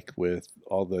Mad Mike with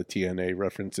all the TNA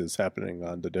references happening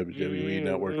on the WWE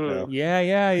network now.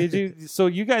 Yeah. You do. So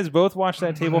you guys both watched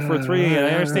that Table for Three, and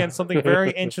I understand something very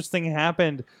interesting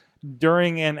happened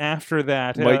during and after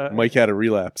that. Mike had a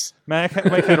relapse. Mike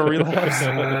had a relapse.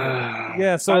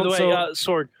 Yeah. So by the way,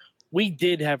 Sword, we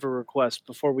did have a request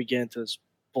before we get into this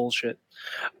bullshit.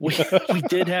 We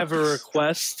did have a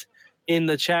request in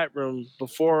the chat room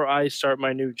before I start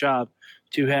my new job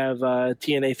to have a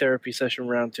TNA therapy session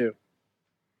round 2.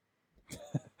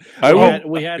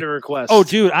 We had a request. Oh,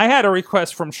 dude, I had a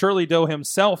request from Shirley Doe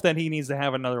himself that he needs to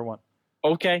have another one.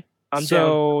 Okay, I'm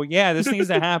so down. Yeah, this needs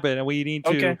to happen, and we need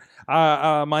to. Okay.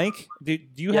 Mike, do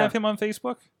you have him on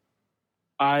Facebook?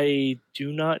 I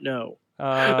do not know.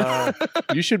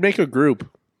 You should make a group,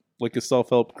 like a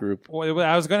self-help group. Well,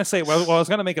 I was going to say, I was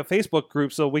going to make a Facebook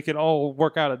group so we could all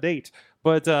work out a date,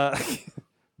 but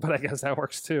but I guess that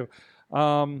works too.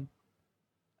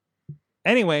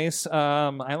 Anyways,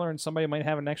 I learned somebody might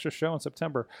have an extra show in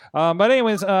September. But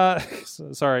anyways,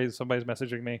 sorry, somebody's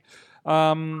messaging me.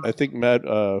 I think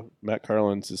Matt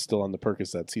Carlins is still on the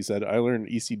Percocets. He said, I learned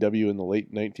ECW in the late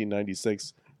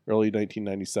 1996, early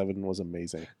 1997 was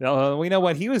amazing. We know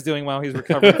what he was doing while he's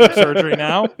recovering from surgery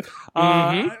now.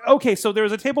 Okay, so there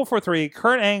was a Table for Three,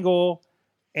 Kurt Angle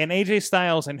and AJ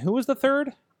Styles, and who was the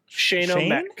third? Shane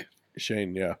O'Mac.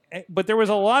 Shane, yeah. But there was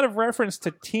a lot of reference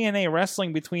to TNA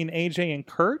wrestling between AJ and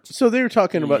Kurt. So they were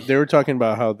talking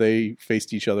about how they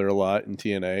faced each other a lot in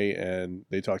TNA, and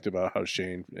they talked about how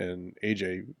Shane and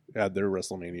AJ had their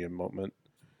WrestleMania moment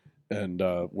and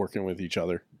working with each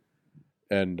other.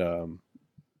 and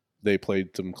they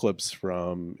played some clips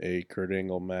from a Kurt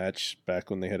Angle match back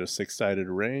when they had a 6-sided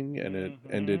ring, and it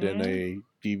ended in a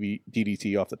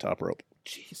DDT off the top rope.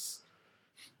 Jeez.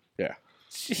 Yeah.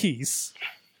 Jeez.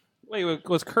 Wait,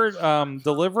 was Kurt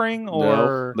delivering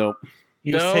or Nope.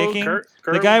 he was taking?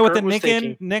 The guy with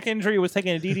the neck injury was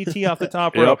taking a DDT off the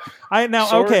top rope. I'm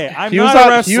not a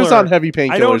wrestler. He was on heavy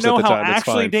painkillers. I don't know at the how time. It's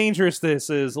actually fine. dangerous this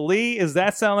is. Lee, does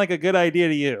that sound like a good idea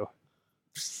to you?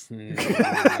 Depends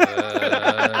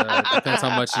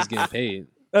how much he's getting paid.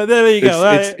 There you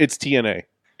go. It's TNA.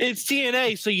 It's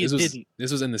TNA, so you didn't.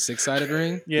 This was in the 6-sided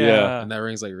ring? Yeah. And that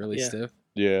ring's like really stiff?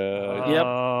 Yeah. Yep.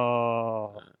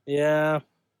 Oh. Yeah.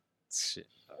 Shit.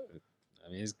 I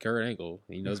mean, it's Kurt Angle.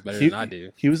 He knows better than I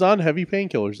do. He was on heavy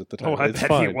painkillers at the time. Oh, I It's bet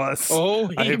fine. he was.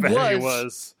 Oh, I bet he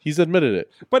was. He's admitted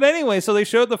it. But anyway, so they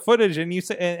showed the footage, and you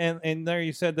said, and there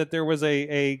you said that there was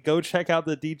a go check out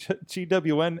the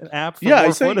GWN app. For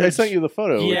Yeah, more I sent you the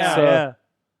photo. Yeah,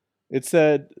 It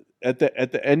said at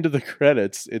the end of the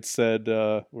credits, it said,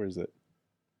 where is it?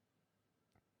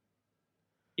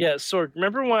 Yeah, Sorg,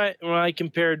 remember when I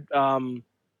compared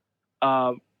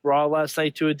Raw last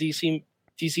night to a DC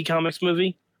Comics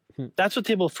movie? That's what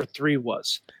Table for 3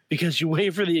 was. Because you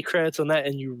wait for the credits on that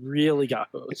and you really got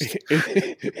hosed.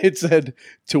 It said,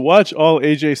 to watch all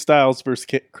AJ Styles versus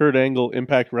Kurt Angle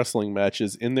Impact Wrestling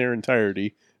matches in their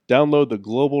entirety, download the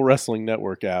Global Wrestling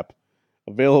Network app.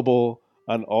 Available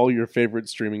on all your favorite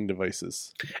streaming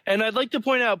devices. And I'd like to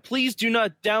point out, please do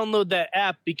not download that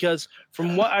app because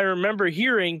from what I remember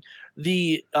hearing,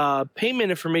 the payment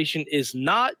information is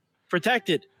not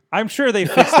protected. I'm sure they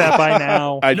fixed that by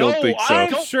now. I don't think so.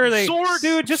 I'm sure they...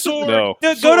 Dude, just no.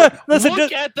 Go to... Listen,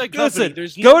 look at the company. Listen,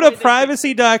 There's go no to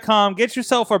privacy.com, get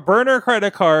yourself a burner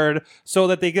credit card so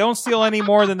that they don't steal any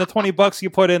more than the $20 you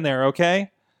put in there,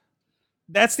 okay?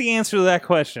 That's the answer to that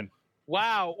question.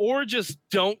 Wow, or just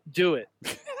don't do it.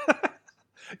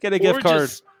 Get a gift card.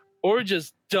 Or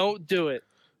just don't do it.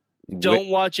 Don't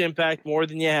watch Impact more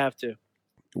than you have to.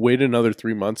 Wait another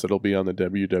 3 months, it'll be on the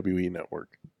WWE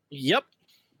Network. Yep.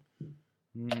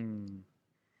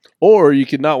 Or you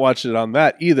could not watch it on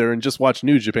that either and just watch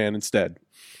New Japan instead.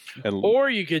 Or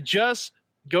you could just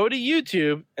go to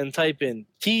YouTube and type in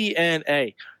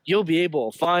TNA. You'll be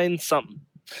able to find something.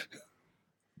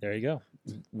 There you go.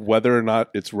 Whether or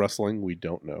not it's wrestling, we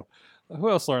don't know. Who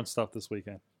else learned stuff this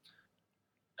weekend?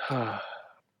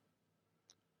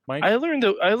 Mike? I learned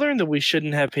that we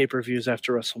shouldn't have pay-per-views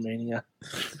after WrestleMania.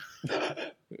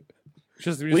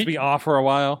 Just be off for a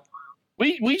while.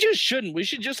 We just shouldn't. We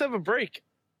should just have a break.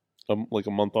 Like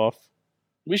a month off?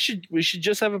 We should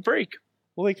just have a break.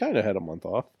 Well, they kind of had a month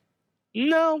off.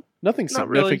 No. Nothing Not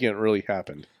really. significant really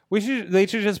happened. They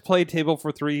should just play table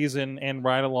for threes and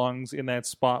ride-alongs in that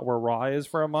spot where Raw is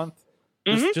for a month.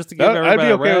 Just to give everybody I'd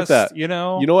be okay a rest, with that. You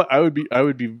know what? I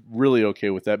would be really okay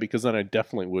with that because then I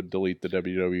definitely would delete the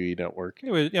WWE Network.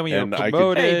 It was, and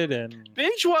promoted and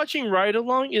binge watching ride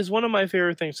along is one of my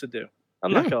favorite things to do.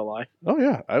 I'm not gonna lie. Oh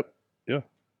yeah,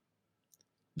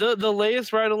 The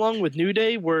latest ride along with New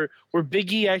Day where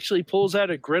Big E actually pulls out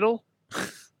a griddle.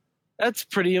 That's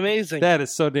pretty amazing. That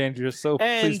is so dangerous. So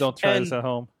please don't try this at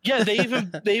home. Yeah, they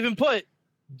even put,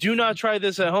 do not try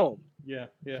this at home. Yeah.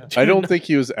 I don't think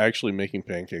he was actually making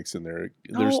pancakes in there.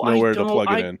 There's nowhere to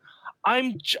plug it in.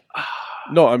 I'm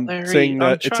Larry, saying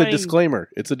that it's a disclaimer.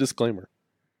 It's a discllaimer.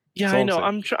 Yeah, I know.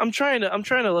 I'm trying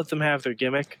to let them have their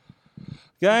gimmick.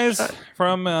 Guys,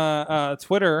 from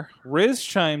Twitter, Riz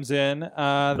chimes in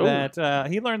that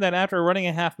he learned that after running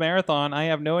a half marathon, I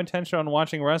have no intention on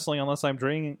watching wrestling unless I'm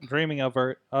dreaming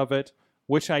of it,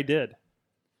 which I did.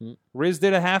 Riz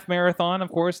did a half marathon,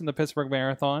 of course, in the Pittsburgh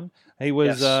Marathon. He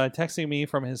was texting me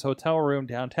from his hotel room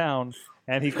downtown,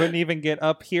 and he couldn't even get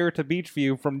up here to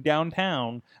Beachview from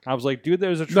downtown. I was like, dude,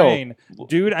 there's a train. No.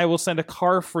 Dude, I will send a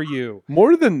car for you.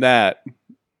 More than that,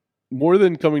 more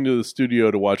than coming to the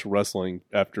studio to watch wrestling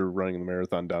after running the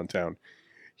marathon downtown,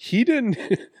 he didn't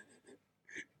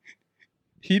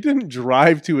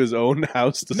drive to his own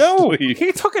house to sleep.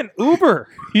 He took an Uber.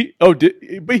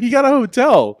 But he got a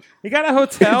hotel. He got a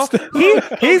hotel.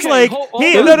 He's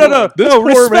no,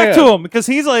 respect to him because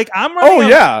he's like, I'm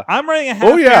running a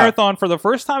half marathon for the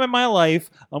first time in my life.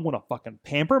 I'm gonna fucking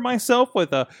pamper myself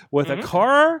with a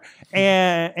car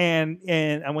and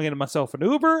I'm gonna get myself an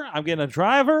Uber. I'm getting a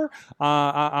driver.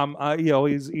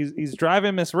 He's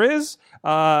driving Miss Riz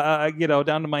down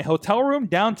to my hotel room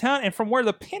downtown, and from where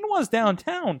the pin was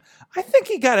downtown, I think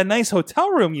he got a nice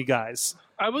hotel room, you guys.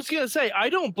 I was going to say, I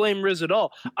don't blame Riz at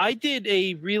all. I did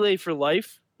a Relay for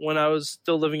Life when I was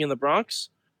still living in the Bronx,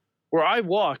 where I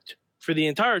walked for the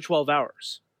entire 12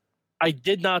 hours. I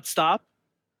did not stop.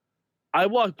 I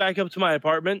walked back up to my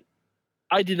apartment.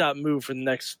 I did not move for the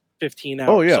next 15 hours.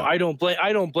 Oh, yeah. So I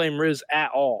don't blame Riz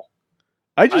at all.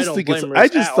 I don't just think blame it's. Riz I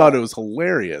just at thought all. it was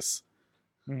hilarious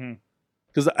Mm-hmm.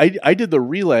 because I did the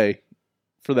relay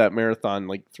for that marathon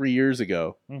like 3 years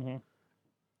ago, Mm-hmm.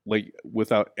 like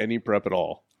without any prep at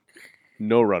all,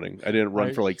 no running. I didn't run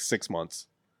Right. for like 6 months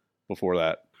before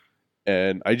that,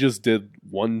 and I just did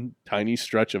one tiny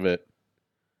stretch of it,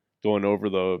 going over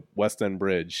the West End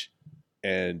Bridge,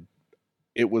 and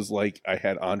it was like I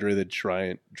had Andre the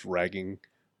Giant dragging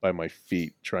by my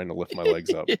feet, trying to lift my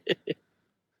legs up.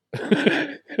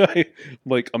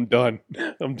 I'm done.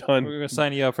 I'm done. We're gonna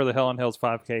sign you up for the Hell on Hills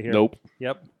 5K here. Nope.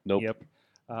 Yep. Nope. Yep.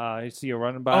 I see you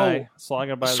running by,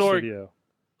 slogging by the Sorg. studio.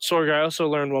 Sorg, I also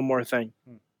learned one more thing.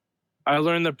 I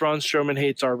learned that Braun Strowman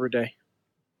hates Arbor Day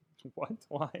What?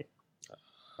 Why?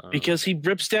 because he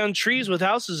rips down trees with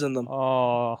houses in them.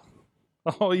 Oh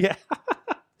yeah.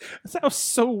 That was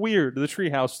so weird, the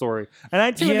treehouse story. And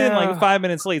I tuned in like 5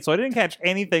 minutes late, so I didn't catch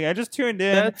anything. I just tuned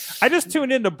in. I just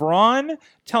tuned into Braun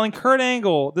telling Kurt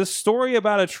Angle this story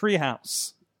about a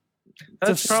treehouse.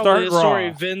 That's to probably a start story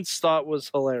Raw. Vince thought was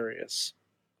hilarious.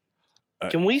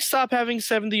 Can we stop having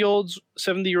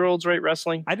 70-year-olds write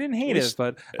wrestling? I didn't hate it,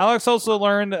 but Alex also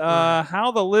learned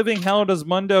how the living hell does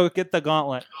Mundo get the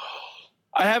gauntlet.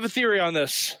 I have a theory on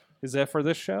this. Is that for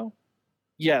this show?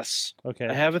 Yes. Okay.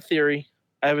 I have a theory.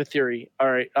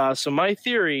 All right. So my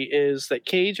theory is that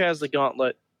Cage has the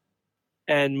gauntlet,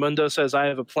 and Mundo says, "I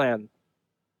have a plan."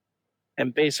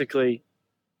 And basically,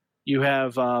 you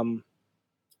have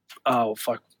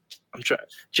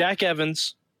Jack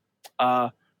Evans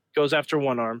goes after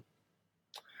one arm.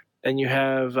 Then you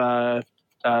have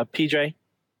PJ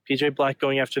Black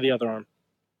going after the other arm.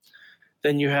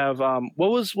 Then you have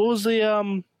what was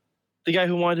the guy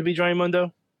who wanted to be Johnny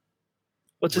Mundo?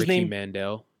 What's his name?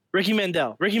 Ricky Mundo.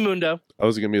 I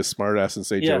was gonna be a smartass and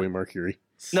say Yeah. Joey Mercury.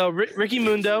 No, Ricky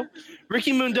Mundo.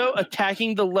 Ricky Mundo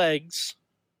attacking the legs.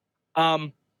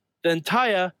 Then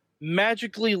Taya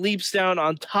magically leaps down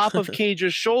on top of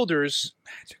Cage's shoulders,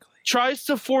 tries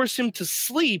to force him to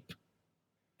sleep,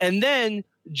 and then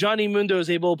Johnny Mundo is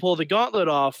able to pull the gauntlet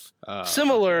off,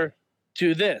 similar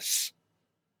to this.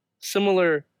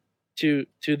 Similar to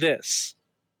this.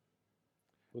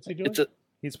 What's he doing? It's a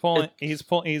He's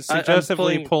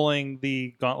suggestively pulling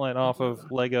the gauntlet off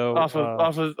of Lego. off of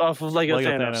Lego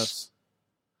Thanos.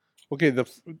 Okay,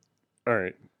 all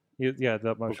right.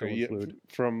 That motion Okay, was yeah, fluid.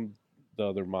 from the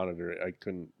other monitor, I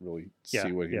couldn't really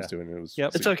see what he was doing. It was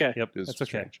Yep. It's okay. Yep, It was it's okay.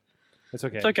 strange. It's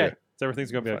okay. It's okay. Yeah.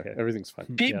 Everything's gonna be Fine. okay. Everything's fine.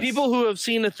 Yes. People who have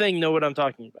seen a thing know what I'm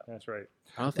talking about. That's right.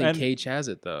 I don't think And- Cage has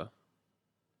it though.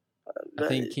 I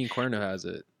think King Cuerno has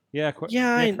it. Yeah, I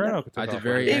Cuerno took At the off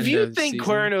very on it. end If you of think season.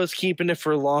 Cuerno's keeping it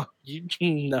for long, you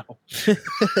no.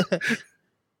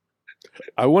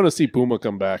 I want to see Puma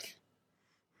come back.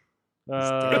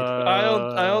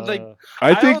 I don't think.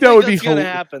 I think that would be that's gonna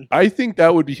happen. I think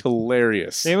that would be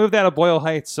hilarious. They moved out of Boyle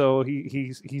Heights, so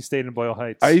he stayed in Boyle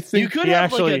Heights. I You think could he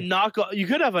have actually- like a knockoff. You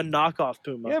could have a knockoff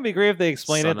Puma. yeah, it'd be great if they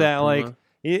explained Son it of that like Puma.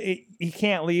 he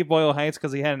can't leave Boyle Heights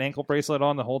because he had an ankle bracelet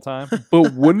on the whole time.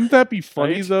 but wouldn't that be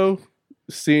funny Right? though?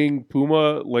 Seeing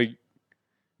Puma like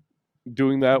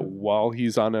doing that while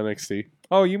he's on NXT.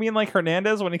 Oh, you mean like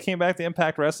Hernandez when he came back to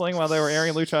Impact Wrestling while they were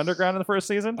airing Lucha Underground in the first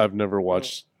season? I've never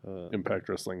watched Impact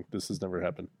Wrestling. This has never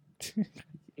happened.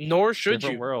 Nor should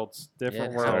Different you. worlds.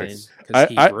 Different Yeah, worlds. because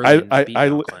he I- ruined I- the I-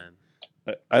 Beatdown Clan.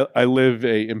 I live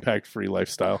a impact free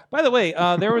lifestyle. By the way,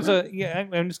 there was a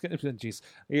I'm just gonna. Jeez,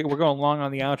 we're going long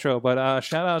on the outro, but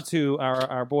shout out to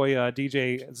our boy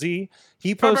DJ Z.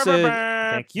 He posted.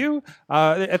 Thank you.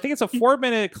 I think it's a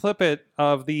 4-minute clip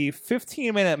of the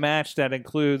 15-minute match that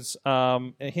includes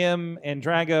him and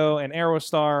Drago and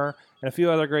Aerostar and a few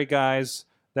other great guys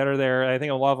that are there. I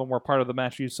think a lot of them were part of the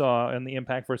match you saw in the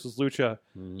Impact versus Lucha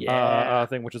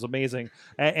thing, which is amazing.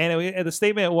 And the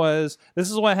statement was, this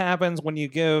is what happens when you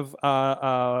give 6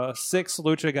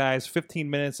 Lucha guys 15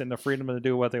 minutes and the freedom to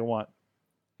do what they want.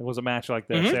 It was a match like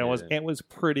this. Mhm. And it was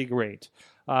pretty great.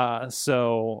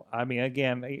 So, I mean,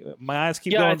 again, my eyes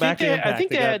keep Yeah, going back to Impact. I think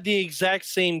they got- had the exact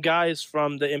same guys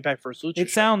from the Impact vs. Lucha. it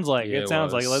sounds like. Yeah, It it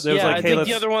sounds like. was. There was Yeah, like, I hey, think let's-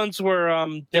 the other ones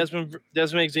were Desmond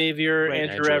Xavier, Right.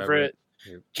 Andrew Andrew Everett, Everett.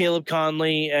 Caleb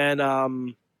Conley, and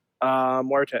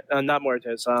Muertes. Not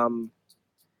Muertes.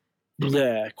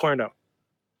 Cuerno,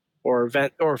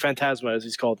 or Phantasma as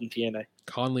he's called in TNA.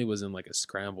 Conley was in like a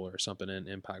scramble or something in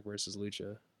Impact versus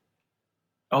Lucha.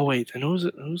 Oh wait, and who's the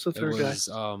It third guy? was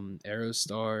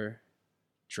Aerostar,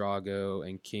 Drago,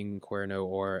 and King Cuerno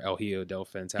or El Hijo del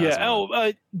Fantasma.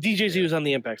 Yeah. DJZ was on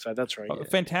the Impact side. That's right.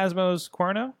 Phantasmo's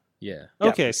Cuerno? yeah.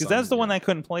 Okay, because Son, that's the one yeah. that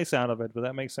couldn't place out of it, but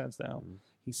that makes sense now.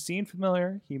 He seemed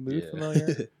familiar. He moved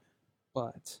familiar.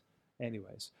 But,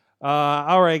 anyways.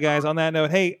 All right, guys. On that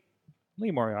note, hey,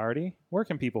 Lee Moriarty, where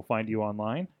can people find you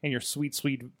online and your sweet,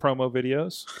 sweet promo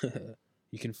videos?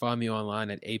 You can find me online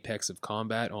at Apex of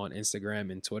Combat on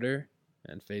Instagram and Twitter,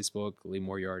 and Facebook, Lee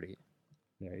Moriarty.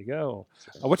 There you go.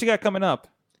 What you got coming up?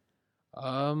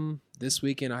 This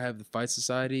weekend I have the Fight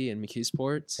Society in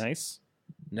McKeesports. Nice.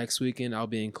 Next weekend I'll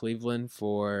be in Cleveland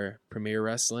for Premier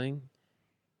Wrestling,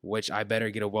 which I better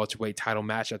get a welterweight title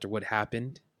match after what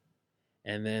happened.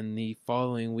 And then the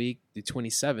following week, the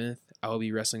 27th, I'll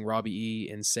be wrestling Robbie E.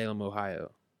 in Salem,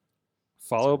 Ohio.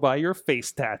 Followed by your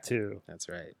face tattoo. That's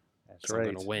right. That's So right.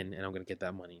 I'm going to win, and I'm going to get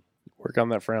that money. Work on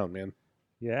that frown, man.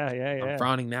 Yeah. I'm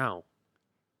frowning now.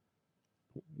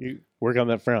 Work on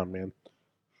that frown, man.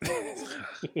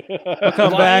 We'll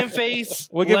come back. Face,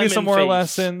 We'll give you some more face.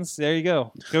 lessons. There you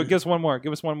go. Give us one more.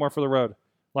 Give us one more for the road.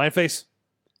 Lion face.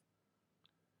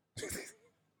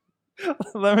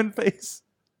 Lemon face.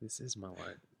 This is my line.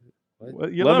 What? Well,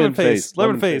 your lemon face.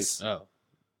 Lemon face. Oh.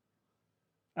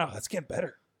 Oh, that's getting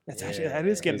better. That's Yeah, actually that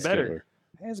is getting It's better. good.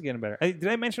 That is getting better. Did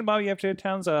I mention Bobby F.J.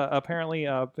 Towns apparently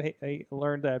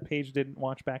learned that Paige didn't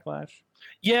watch Backlash?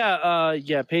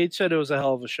 Yeah, Paige said it was a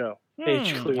hell of a show.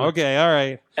 Paige clearly. Okay, all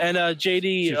right. And JD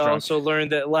She's drunk. also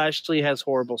learned that Lashley has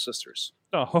horrible sisters.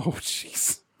 Oh,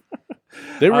 jeez.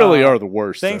 They really are the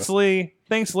worst. Thanks, though. Lee.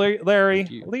 Thanks, Larry.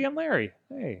 Thank you. Lee and Larry.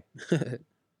 Hey, that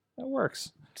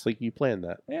works. It's like you planned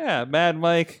that. Yeah, Mad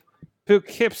Mike,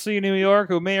 Poughkeepsie, New York,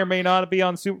 who may or may not be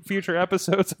on future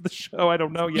episodes of the show. I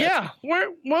don't know yet. Yeah,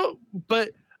 but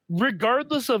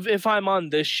regardless of if I'm on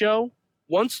this show,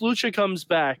 once Lucha comes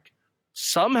back,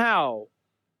 somehow,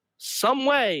 some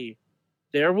way,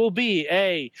 there will be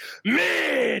a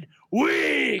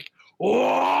midweek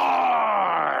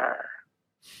war.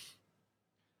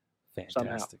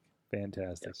 Fantastic.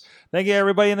 Fantastic. Yes. Thank you,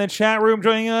 everybody in the chat room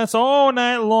joining us all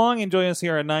night long and joining us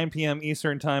here at 9 p.m.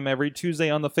 Eastern Time every Tuesday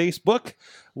on the Facebook.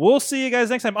 We'll see you guys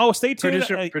next time. Oh, stay tuned.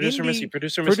 Producer Missy. I'm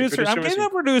getting a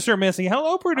producer Missy.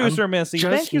 Hello, producer Missy.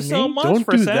 just Thank you so me? much Don't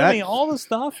for do sending that. me all the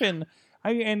stuff and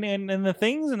the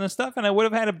things and the stuff, and I would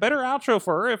have had a better outro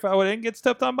for her if I didn't get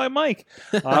stepped on by Mike.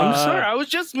 I'm sorry. I was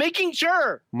just making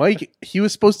sure. Mike, he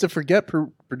was supposed to forget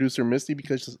producer Misty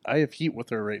because I have heat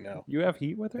with her right now. You have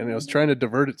heat with her? And I was trying to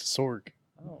divert it to Sorg.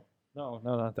 Oh,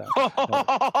 no, not that.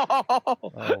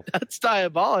 Oh, that's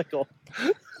diabolical.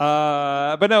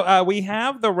 But no, we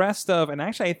have the rest of, and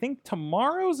actually I think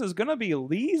tomorrow's is going to be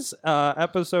Lee's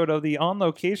episode of the On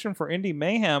Location for Indie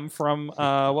Mayhem from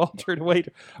welterweight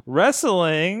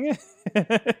wrestling.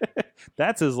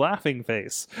 That's his laughing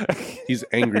face. He's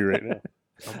angry right now.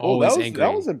 I'm always angry.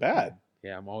 That wasn't bad.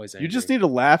 Yeah, I'm always angry. You just need to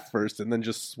laugh first and then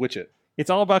just switch it. It's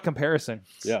all about comparison.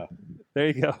 Yeah. There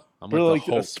you go. I'm For like like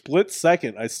the a Hulk. split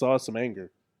second, I saw some anger.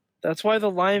 That's why the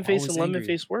lion face and Always lemon angry.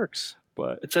 face works.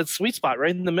 But It's that sweet spot right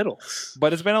in the middle.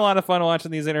 it's been a lot of fun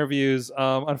watching these interviews.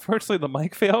 Unfortunately, the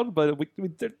mic failed, but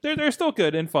they're still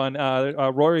good and fun.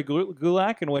 Rory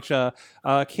Gulak, in which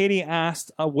Katie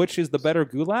asked, which is the better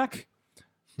Gulak?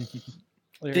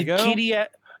 There you go.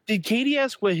 Did Katie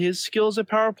ask what his skills at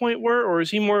PowerPoint were, or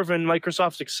is he more of a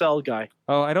Microsoft Excel guy?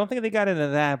 Oh, I don't think they got into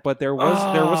that, but there was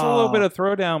a little bit of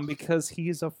throwdown because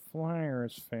he's a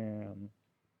Flyers fan.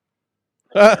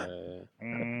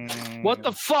 What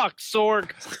the fuck,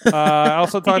 Sorg? I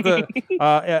also talked to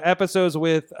episodes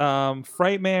with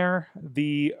Frightmare,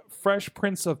 the Fresh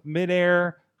Prince of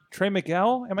Midair, Trey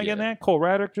Miguel. Am I getting that? Cole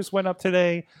Radrick just went up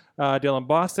today. Dylan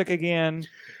Bostic again.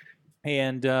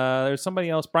 And there's somebody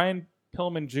else, Brian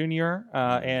Pillman Jr.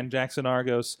 And Jackson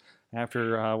Argos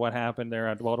after what happened there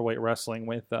at welterweight wrestling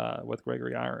with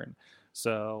Gregory Iron.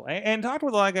 So, and talked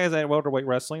with a lot of guys at welterweight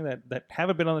wrestling that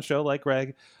haven't been on the show, like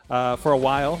Greg, for a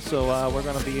while. So we're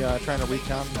going to be trying to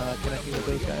reach out and connecting with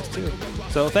those guys too.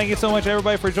 So thank you so much,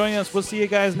 everybody, for joining us. We'll see you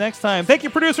guys next time. Thank you,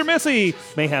 producer Missy.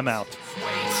 Mayhem out.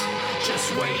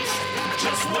 Just wait,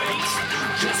 just wait,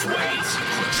 just wait,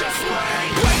 just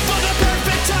wait. Wait for the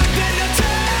perfect time, then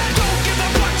attack. Don't give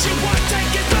up what you want,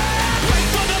 take it back. Wait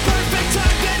for the perfect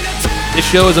time, then attack. This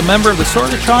show is a member of the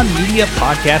Sorgatron Media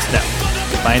Podcast Network.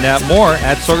 Find out more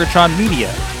at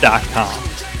sorgatronmedia.com.